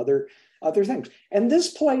families and other things. And this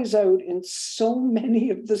plays out in so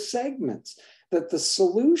many of the segments that the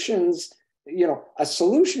solutions, a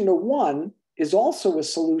solution to one is also a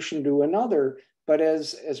solution to another. But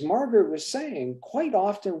as Margaret was saying, quite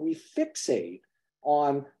often we fixate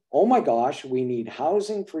on, oh my gosh, we need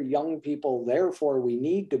housing for young people, therefore we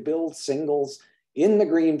need to build singles in the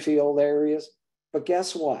greenfield areas. But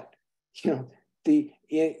guess what?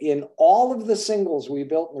 In all of the singles we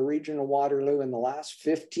built in the region of Waterloo in the last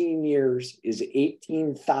 15 years is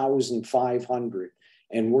 18,500.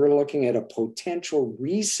 And we're looking at a potential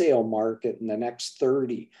resale market in the next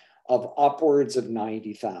 30 of upwards of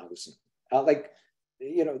 90,000.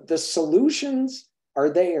 The solutions are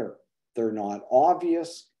there. They're not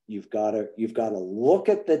obvious. You've got to look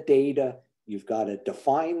at the data. You've got to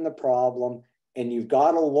define the problem, and you've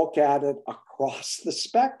got to look at it across the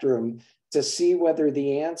spectrum to see whether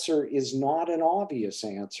the answer is not an obvious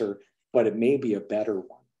answer, but it may be a better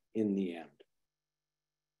one in the end.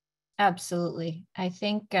 Absolutely. I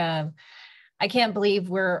think I can't believe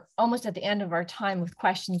we're almost at the end of our time with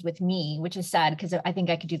questions with me, which is sad because I think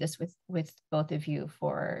I could do this with both of you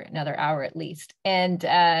for another hour at least. And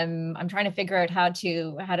I'm trying to figure out how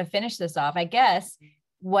to finish this off. I guess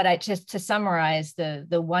just to summarize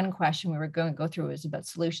the one question we were going to go through was about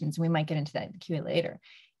solutions. We might get into that in the Q&A later.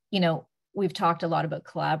 We've talked a lot about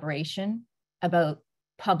collaboration, about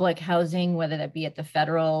public housing, whether that be at the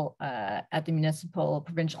federal, at the municipal,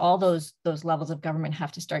 provincial, all those levels of government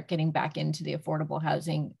have to start getting back into the affordable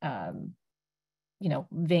housing,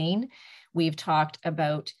 vein. We've talked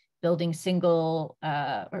about building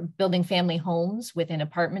building family homes within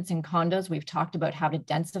apartments and condos. We've talked about how to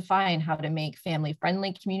densify and how to make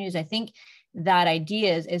family-friendly communities. I think that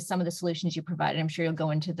idea is some of the solutions you provided. I'm sure you'll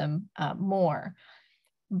go into them more.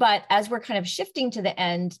 But as we're kind of shifting to the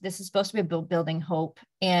end, this is supposed to be about building hope.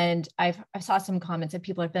 And I saw some comments that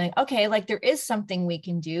people are feeling, okay, like there is something we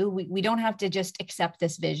can do. We don't have to just accept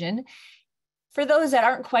this vision. For those that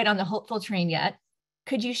aren't quite on the hopeful train yet,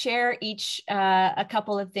 could you share each a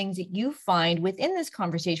couple of things that you find within this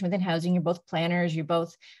conversation within housing? You're both planners, you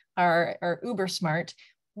both are uber smart.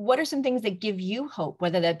 What are some things that give you hope,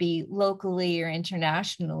 whether that be locally or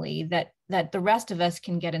internationally, that the rest of us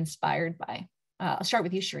can get inspired by? I'll start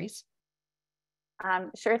with you, Cherise.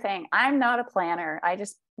 Sure thing. I'm not a planner. I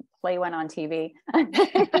just play one on TV.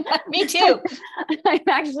 Me too. I'm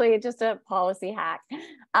actually just a policy hack.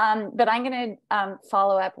 But I'm going to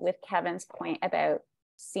follow up with Kevin's point about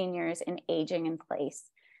seniors and aging in place.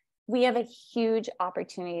 We have a huge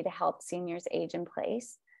opportunity to help seniors age in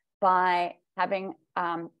place by having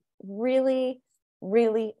really,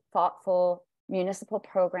 really thoughtful municipal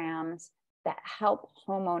programs that help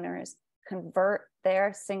homeowners convert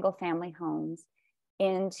their single family homes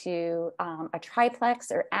into a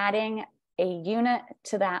triplex or adding a unit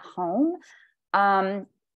to that home.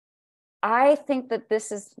 I think that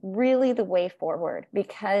this is really the way forward,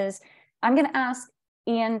 because I'm going to ask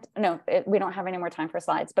Ian, we don't have any more time for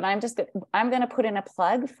slides, but I'm going to put in a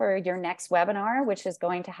plug for your next webinar, which is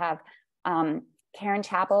going to have Karen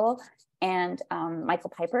Chappell and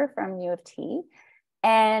Michael Piper from U of T.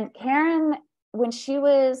 And Karen, when she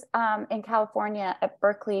was in California at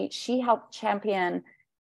Berkeley, she helped champion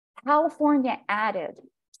California added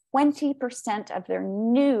 20% of their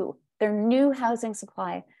new housing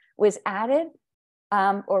supply was added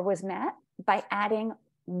or was met by adding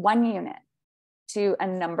 1 unit to a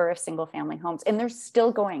number of single family homes. And they're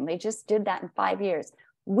still going. They just did that in 5 years.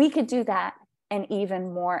 We could do that and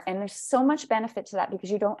even more. And there's so much benefit to that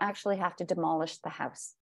because you don't actually have to demolish the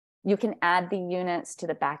house. You can add the units to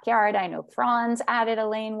the backyard. I know Franz added a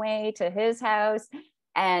laneway to his house,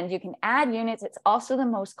 and you can add units. It's also the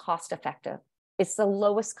most cost effective. It's the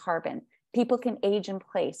lowest carbon. People can age in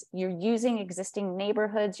place. You're using existing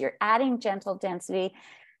neighborhoods, you're adding gentle density,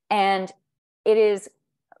 and it is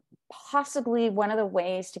possibly one of the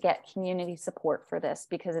ways to get community support for this,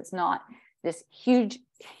 because it's not this huge,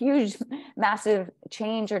 massive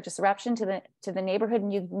change or disruption to the neighborhood,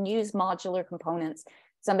 and you can use modular components.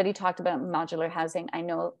 Somebody talked about modular housing. I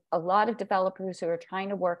know a lot of developers who are trying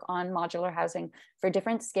to work on modular housing for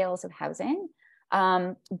different scales of housing,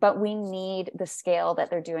 but we need the scale that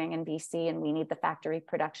they're doing in BC, and we need the factory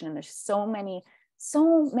production. And there's so many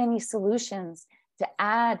solutions to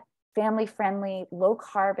add family-friendly,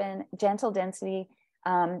 low-carbon, gentle density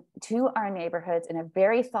to our neighborhoods in a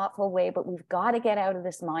very thoughtful way. But we've got to get out of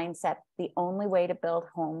this mindset. The only way to build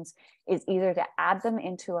homes is either to add them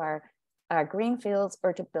into our green fields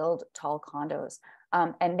or to build tall condos.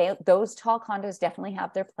 And those tall condos definitely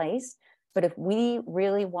have their place. But if we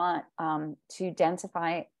really want to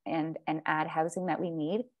densify and add housing that we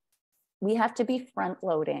need, we have to be front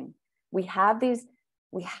loading. We have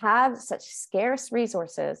such scarce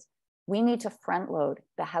resources. We need to front load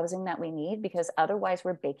the housing that we need, because otherwise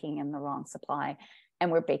we're baking in the wrong supply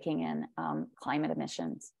and we're baking in climate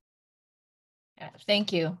emissions.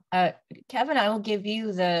 Thank you. Kevin, I will give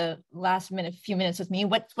you the last few minutes with me.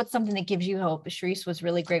 What's something that gives you hope? Cherise was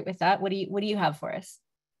really great with that. What do you have for us?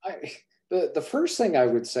 The first thing I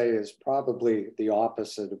would say is probably the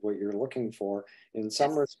opposite of what you're looking for. In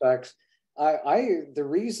some respects, the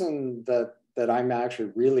reason that I'm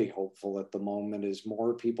actually really hopeful at the moment is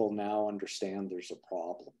more people now understand there's a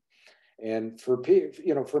problem. And for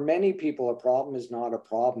many people, a problem is not a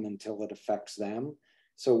problem until it affects them.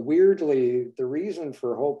 So weirdly, the reason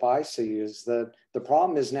for hope I see is that the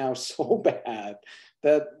problem is now so bad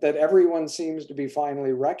that everyone seems to be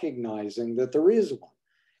finally recognizing that there is one.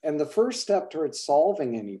 And the first step towards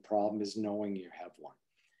solving any problem is knowing you have one.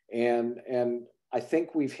 And I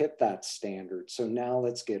think we've hit that standard. So now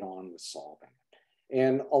let's get on with solving it.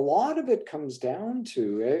 And a lot of it comes down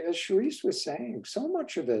to, as Cherise was saying, so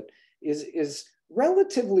much of it is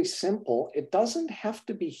relatively simple. It doesn't have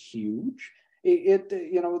to be huge.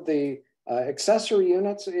 The accessory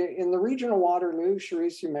units in the region of Waterloo,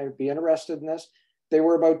 Cherise, you may be interested in this. They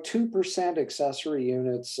were about 2% accessory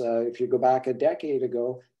units. If you go back a decade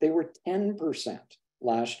ago, they were 10%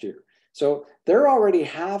 last year. So they're already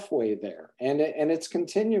halfway there, and it's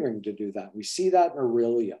continuing to do that. We see that in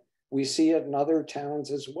Aurelia. We see it in other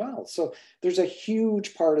towns as well. So there's a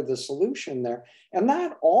huge part of the solution there. And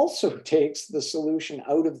that also takes the solution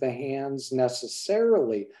out of the hands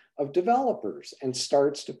necessarily of developers and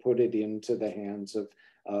starts to put it into the hands of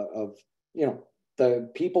the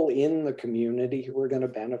people in the community who are going to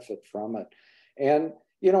benefit from it. And,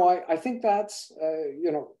 I think that's,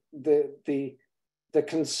 the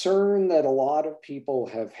concern that a lot of people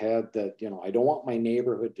have had that, I don't want my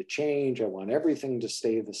neighborhood to change. I want everything to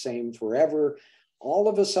stay the same forever. All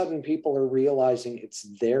of a sudden, people are realizing it's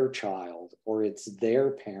their child or it's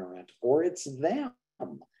their parent or it's them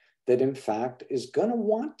that, in fact, is going to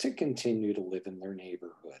want to continue to live in their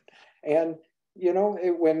neighborhood. And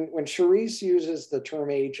when Cherise uses the term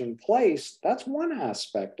age in place, that's one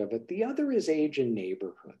aspect of it. The other is age in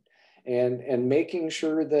neighborhood and making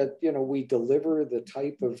sure that, we deliver the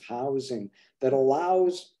type of housing that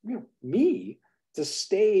allows me to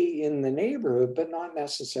stay in the neighborhood, but not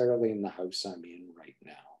necessarily in the house I'm in right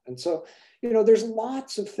now. And so, there's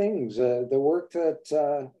lots of things. The work that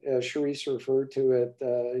Cherise referred to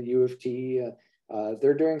at U of T,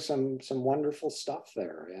 they're doing some wonderful stuff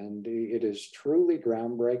there, and it is truly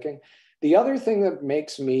groundbreaking. The other thing that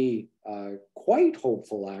makes me quite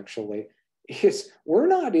hopeful, actually, is we're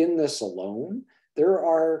not in this alone.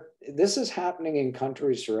 This is happening in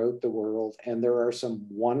countries throughout the world, and there are some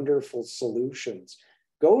wonderful solutions.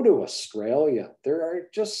 Go to Australia. There are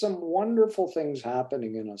just some wonderful things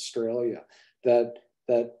happening in Australia that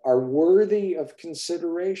are worthy of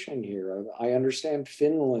consideration here. I understand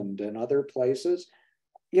Finland and other places,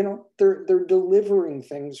 they're delivering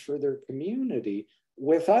things for their community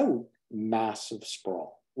without massive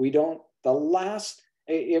sprawl.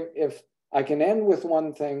 If I can end with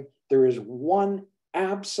one thing, there is one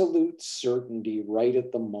absolute certainty right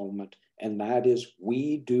at the moment, and that is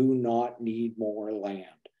we do not need more land.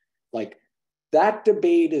 Like, that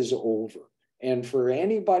debate is over. And for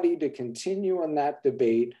anybody to continue in that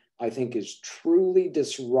debate, I think is truly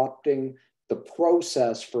disrupting the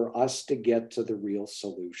process for us to get to the real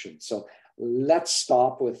solution. So let's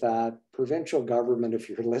stop with that. Provincial government, if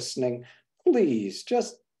you're listening, please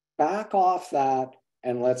just back off that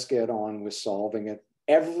and let's get on with solving it.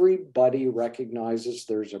 Everybody recognizes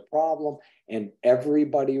there's a problem and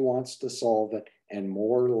everybody wants to solve it, and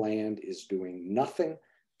more land is doing nothing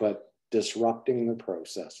but disrupting the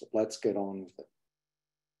process. Let's get on with it.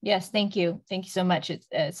 Yes, thank you. Thank you so much.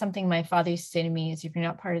 It's something my father used to say to me is, if you're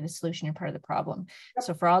not part of the solution, you're part of the problem. Yep.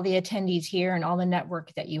 So for all the attendees here and all the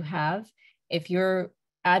network that you have, if you're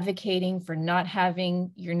advocating for not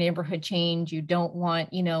having your neighborhood change, you don't want,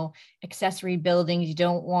 accessory buildings, you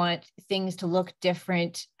don't want things to look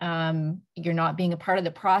different, you're not being a part of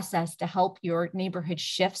the process to help your neighborhood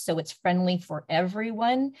shift so it's friendly for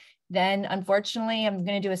everyone, then unfortunately, I'm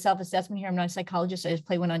going to do a self-assessment here. I'm not a psychologist, I just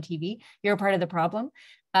play one on TV. You're a part of the problem.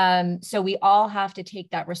 So we all have to take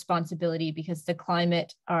that responsibility, because the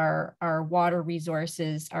climate, our water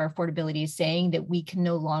resources, our affordability is saying that we can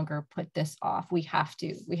no longer put this off. We have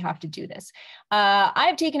to do this.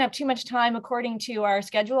 I've taken up too much time according to our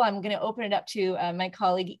schedule. I'm going to open it up to my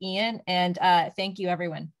colleague Ian, and thank you,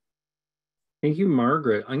 everyone. Thank you,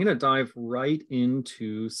 Margaret. I'm going to dive right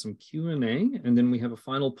into some Q&A, and then we have a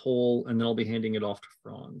final poll, and then I'll be handing it off to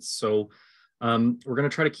Franz. So we're going to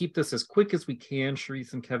try to keep this as quick as we can,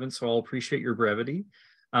 Cherise and Kevin, so I'll appreciate your brevity.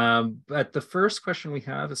 But the first question we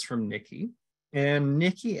have is from Nikki. And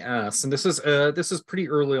Nikki asks, and this is pretty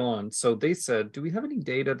early on, so they said, do we have any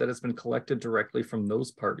data that has been collected directly from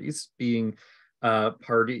those parties, being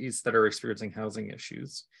parties that are experiencing housing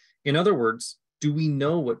issues? In other words, do we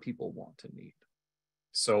know what people want and need?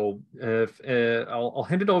 So I'll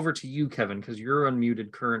hand it over to you, Kevin, because you're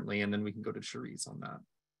unmuted currently, and then we can go to Cherise on that.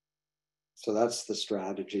 So that's the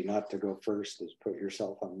strategy, not to go first, is put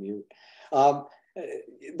yourself on mute.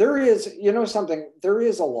 There is, something, there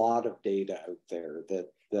is a lot of data out there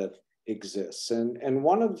that exists. And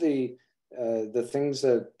one of the things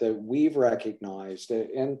that we've recognized,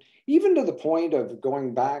 and even to the point of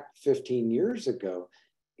going back 15 years ago,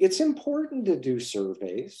 it's important to do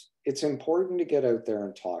surveys. It's important to get out there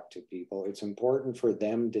and talk to people. It's important for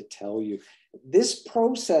them to tell you, this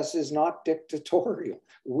process is not dictatorial.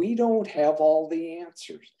 We don't have all the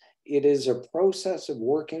answers. It is a process of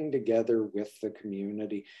working together with the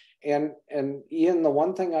community. And Ian, the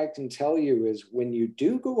one thing I can tell you is when you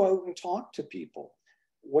do go out and talk to people,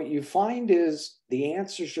 what you find is the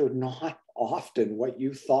answers are not often what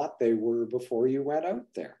you thought they were before you went out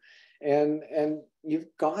there. And you've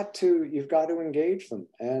got to engage them.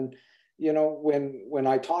 And when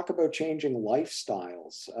I talk about changing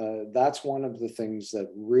lifestyles, that's one of the things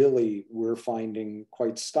that really we're finding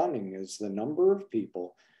quite stunning, is the number of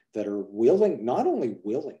people that are willing, not only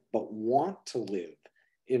willing, but want to live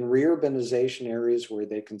in reurbanization areas where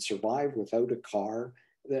they can survive without a car.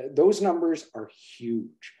 Those numbers are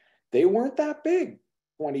huge. They weren't that big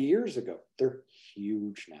 20 years ago. They're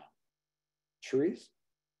huge now. Cherise?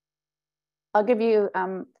 I'll give you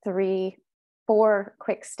 4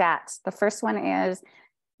 quick stats. The first one is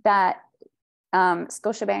that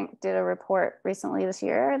Scotiabank did a report recently this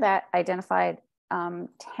year that identified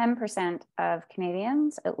 10% of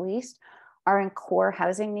Canadians, at least, are in core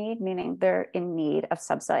housing need, meaning they're in need of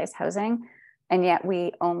subsidized housing. And yet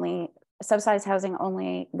subsidized housing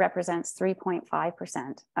only represents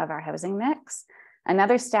 3.5% of our housing mix.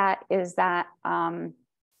 Another stat is that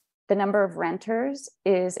the number of renters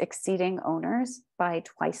is exceeding owners by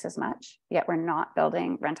twice as much, yet we're not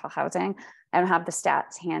building rental housing. I don't have the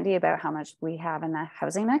stats handy about how much we have in the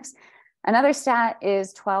housing mix. Another stat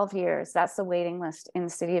is 12 years. That's the waiting list in the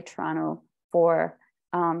city of Toronto for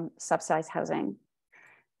subsidized housing.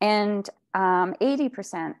 And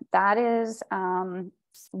 80%, that is,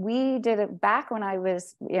 we did it back when I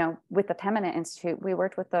was, with the Pembina Institute. We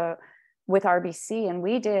worked with RBC, and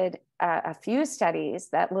we did a few studies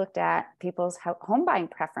that looked at people's home buying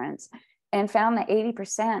preference and found that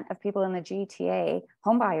 80% of people in the GTA,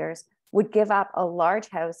 home buyers, would give up a large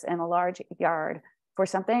house and a large yard for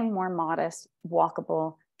something more modest,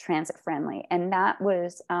 walkable, transit friendly. And that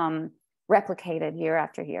was replicated year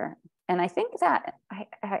after year. And I think that,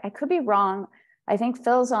 I could be wrong, I think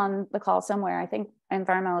Phil's on the call somewhere. I think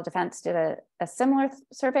Environmental Defense did a similar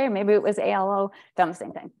survey, or maybe it was ALO, found the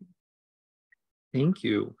same thing. Thank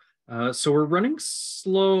you. So we're running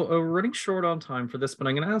short on time for this, but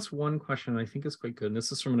I'm going to ask one question I think is quite good. And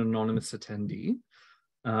this is from an anonymous attendee.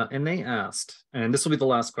 And they asked, and this will be the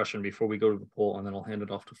last question before we go to the poll, and then I'll hand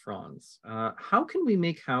it off to Franz. How can we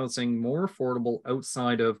make housing more affordable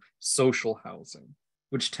outside of social housing,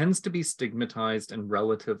 which tends to be stigmatized and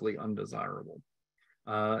relatively undesirable?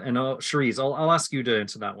 And Cherise, I'll ask you to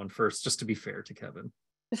answer that one first, just to be fair to Kevin.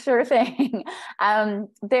 Sure thing.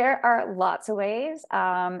 There are lots of ways.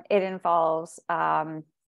 It involves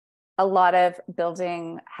a lot of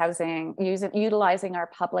building housing, utilizing our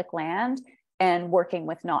public land and working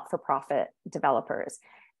with not-for-profit developers.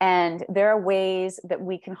 And there are ways that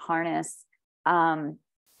we can harness,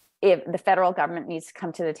 if the federal government needs to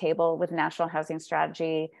come to the table with national housing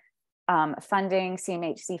strategy, funding,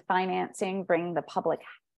 CMHC financing, bring the public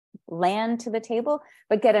land to the table,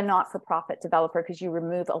 but get a not-for-profit developer, because you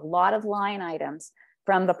remove a lot of line items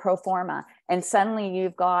from the pro forma, and suddenly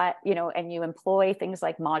you've got, and you employ things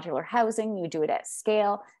like modular housing, you do it at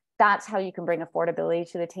scale. That's how you can bring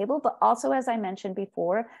affordability to the table. But also, as I mentioned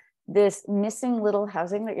before, this missing little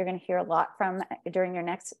housing that you're going to hear a lot from during your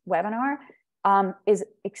next webinar is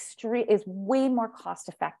way more cost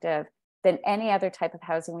effective than any other type of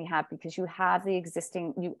housing we have, because you have the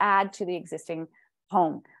existing, you add to the existing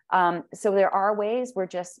home. So there are ways. We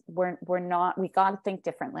got to think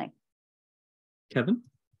differently. Kevin?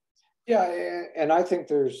 Yeah, and I think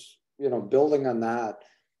there's, building on that,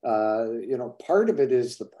 part of it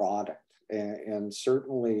is the product, and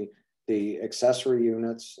certainly the accessory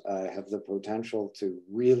units have the potential to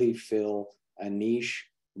really fill a niche.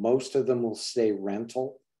 Most of them will stay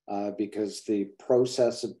rental because the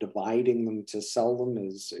process of dividing them to sell them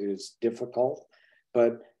is difficult.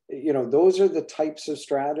 But those are the types of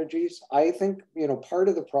strategies. I think, part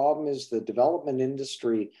of the problem is the development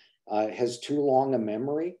industry has too long a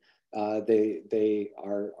memory. They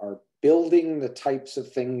are building the types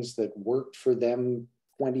of things that worked for them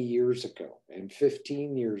 20 years ago and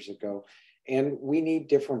 15 years ago. And we need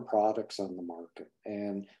different products on the market.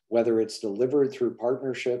 And whether it's delivered through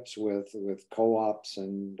partnerships with co-ops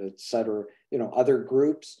and et cetera, other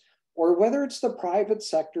groups, or whether it's the private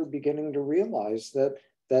sector beginning to realize that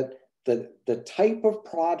the type of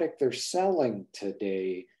product they're selling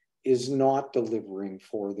today is not delivering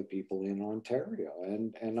for the people in Ontario.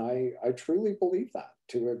 And I truly believe that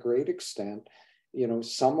to a great extent.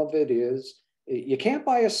 Some of it is, you can't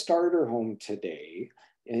buy a starter home today.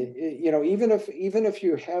 Even if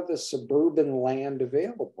you have the suburban land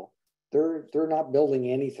available, they're not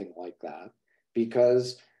building anything like that,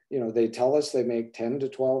 because they tell us they make 10 to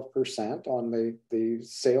 12% on the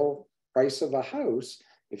sale price of a house.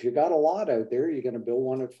 If you got a lot out there, you're going to build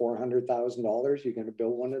one at $400,000. You're going to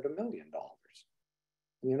build one at $1 million.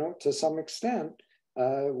 To some extent,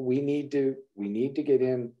 we need to get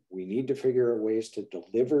in. We need to figure out ways to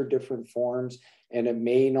deliver different forms, and it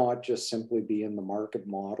may not just simply be in the market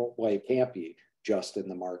model. Well, it can't be just in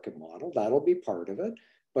the market model. That'll be part of it,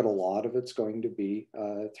 but a lot of it's going to be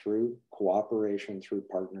through cooperation, through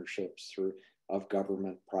partnerships, of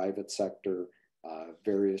government, private sector,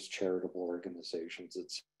 various charitable organizations,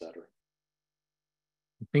 et cetera.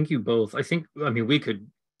 Thank you both. We could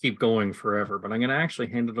keep going forever, but I'm going to actually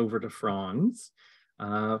hand it over to Franz.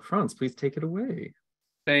 Franz, please take it away.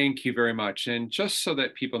 Thank you very much. And just so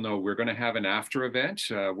that people know, we're going to have an after event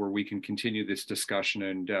where we can continue this discussion,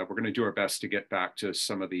 and we're going to do our best to get back to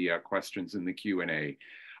some of the questions in the Q&A.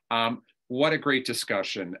 What a great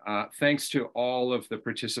discussion. Thanks to all of the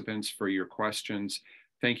participants for your questions.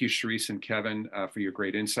 Thank you, Cherise and Kevin, for your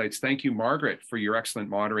great insights. Thank you, Margaret, for your excellent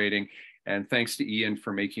moderating. And thanks to Ian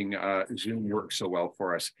for making Zoom work so well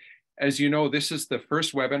for us. As you know, this is the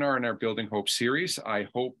first webinar in our Building Hope series. I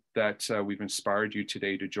hope that we've inspired you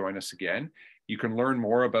today to join us again. You can learn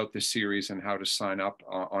more about this series and how to sign up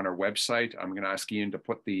on our website. I'm going to ask Ian to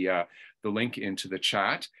put the link into the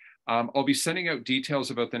chat. I'll be sending out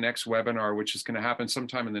details about the next webinar, which is going to happen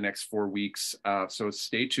sometime in the next 4 weeks. So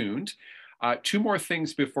stay tuned. 2 more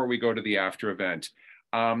things before we go to the after event.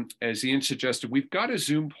 As Ian suggested, we've got a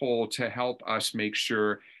Zoom poll to help us make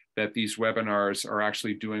sure that these webinars are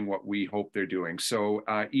actually doing what we hope they're doing. So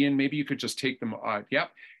Ian, maybe you could just take them,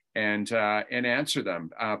 and answer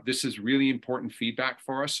them. This is really important feedback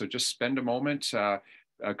for us. So just spend a moment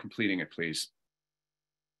completing it, please.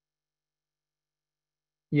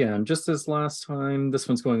 Yeah, and just as last time, this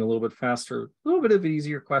one's going a little bit faster, a little bit of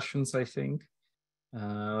easier questions, I think.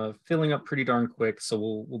 Filling up pretty darn quick,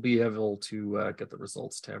 so we'll be able to get the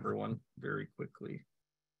results to everyone very quickly.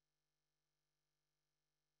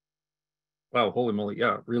 Wow, holy moly,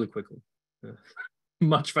 yeah, really quickly.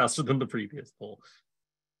 Much faster than the previous poll.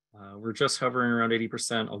 We're just hovering around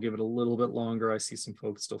 80%. I'll give it a little bit longer. I see some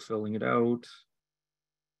folks still filling it out.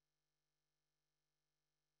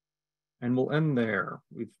 And we'll end there.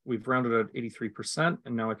 We've rounded at 83%,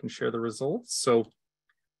 and now I can share the results. So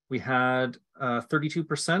we had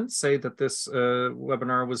 32% say that this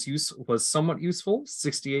webinar was somewhat useful.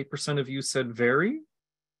 68% of you said very.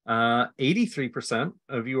 83%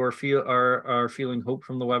 of you are feeling hope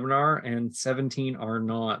from the webinar, and 17 are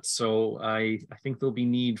not. So I think there'll be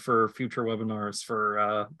need for future webinars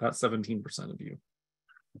for that 17% of you.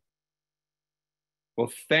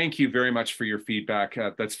 Well, thank you very much for your feedback.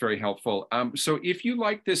 That's very helpful. So if you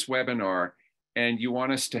like this webinar and you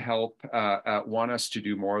want us to help, want us to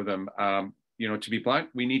do more of them, to be blunt,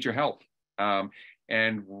 we need your help.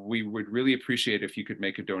 And we would really appreciate if you could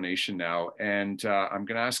make a donation now. And I'm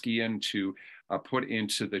going to ask Ian to put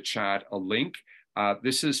into the chat a link.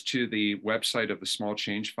 This is to the website of the Small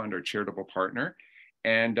Change Fund, our charitable partner.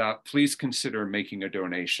 And please consider making a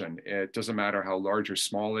donation. It doesn't matter how large or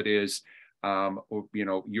small it is.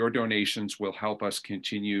 Your donations will help us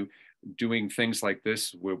continue doing things like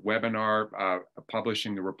this with webinar,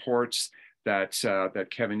 publishing the reports that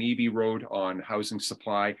Kevin Eby wrote on housing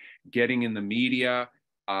supply, getting in the media,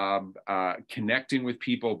 connecting with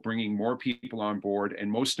people, bringing more people on board, and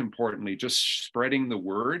most importantly, just spreading the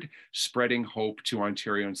word, spreading hope to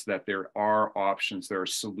Ontarians that there are options, there are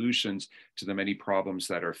solutions to the many problems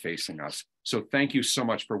that are facing us. So thank you so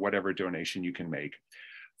much for whatever donation you can make.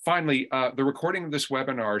 Finally, the recording of this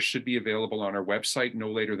webinar should be available on our website no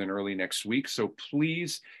later than early next week. So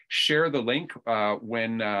please share the link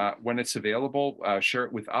when it's available. Share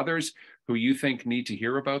it with others who you think need to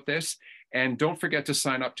hear about this. And don't forget to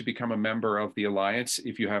sign up to become a member of the Alliance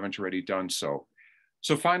if you haven't already done so.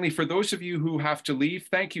 So finally, for those of you who have to leave,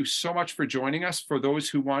 thank you so much for joining us. For those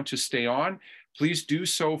who want to stay on, please do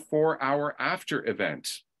so for our after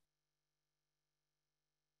event.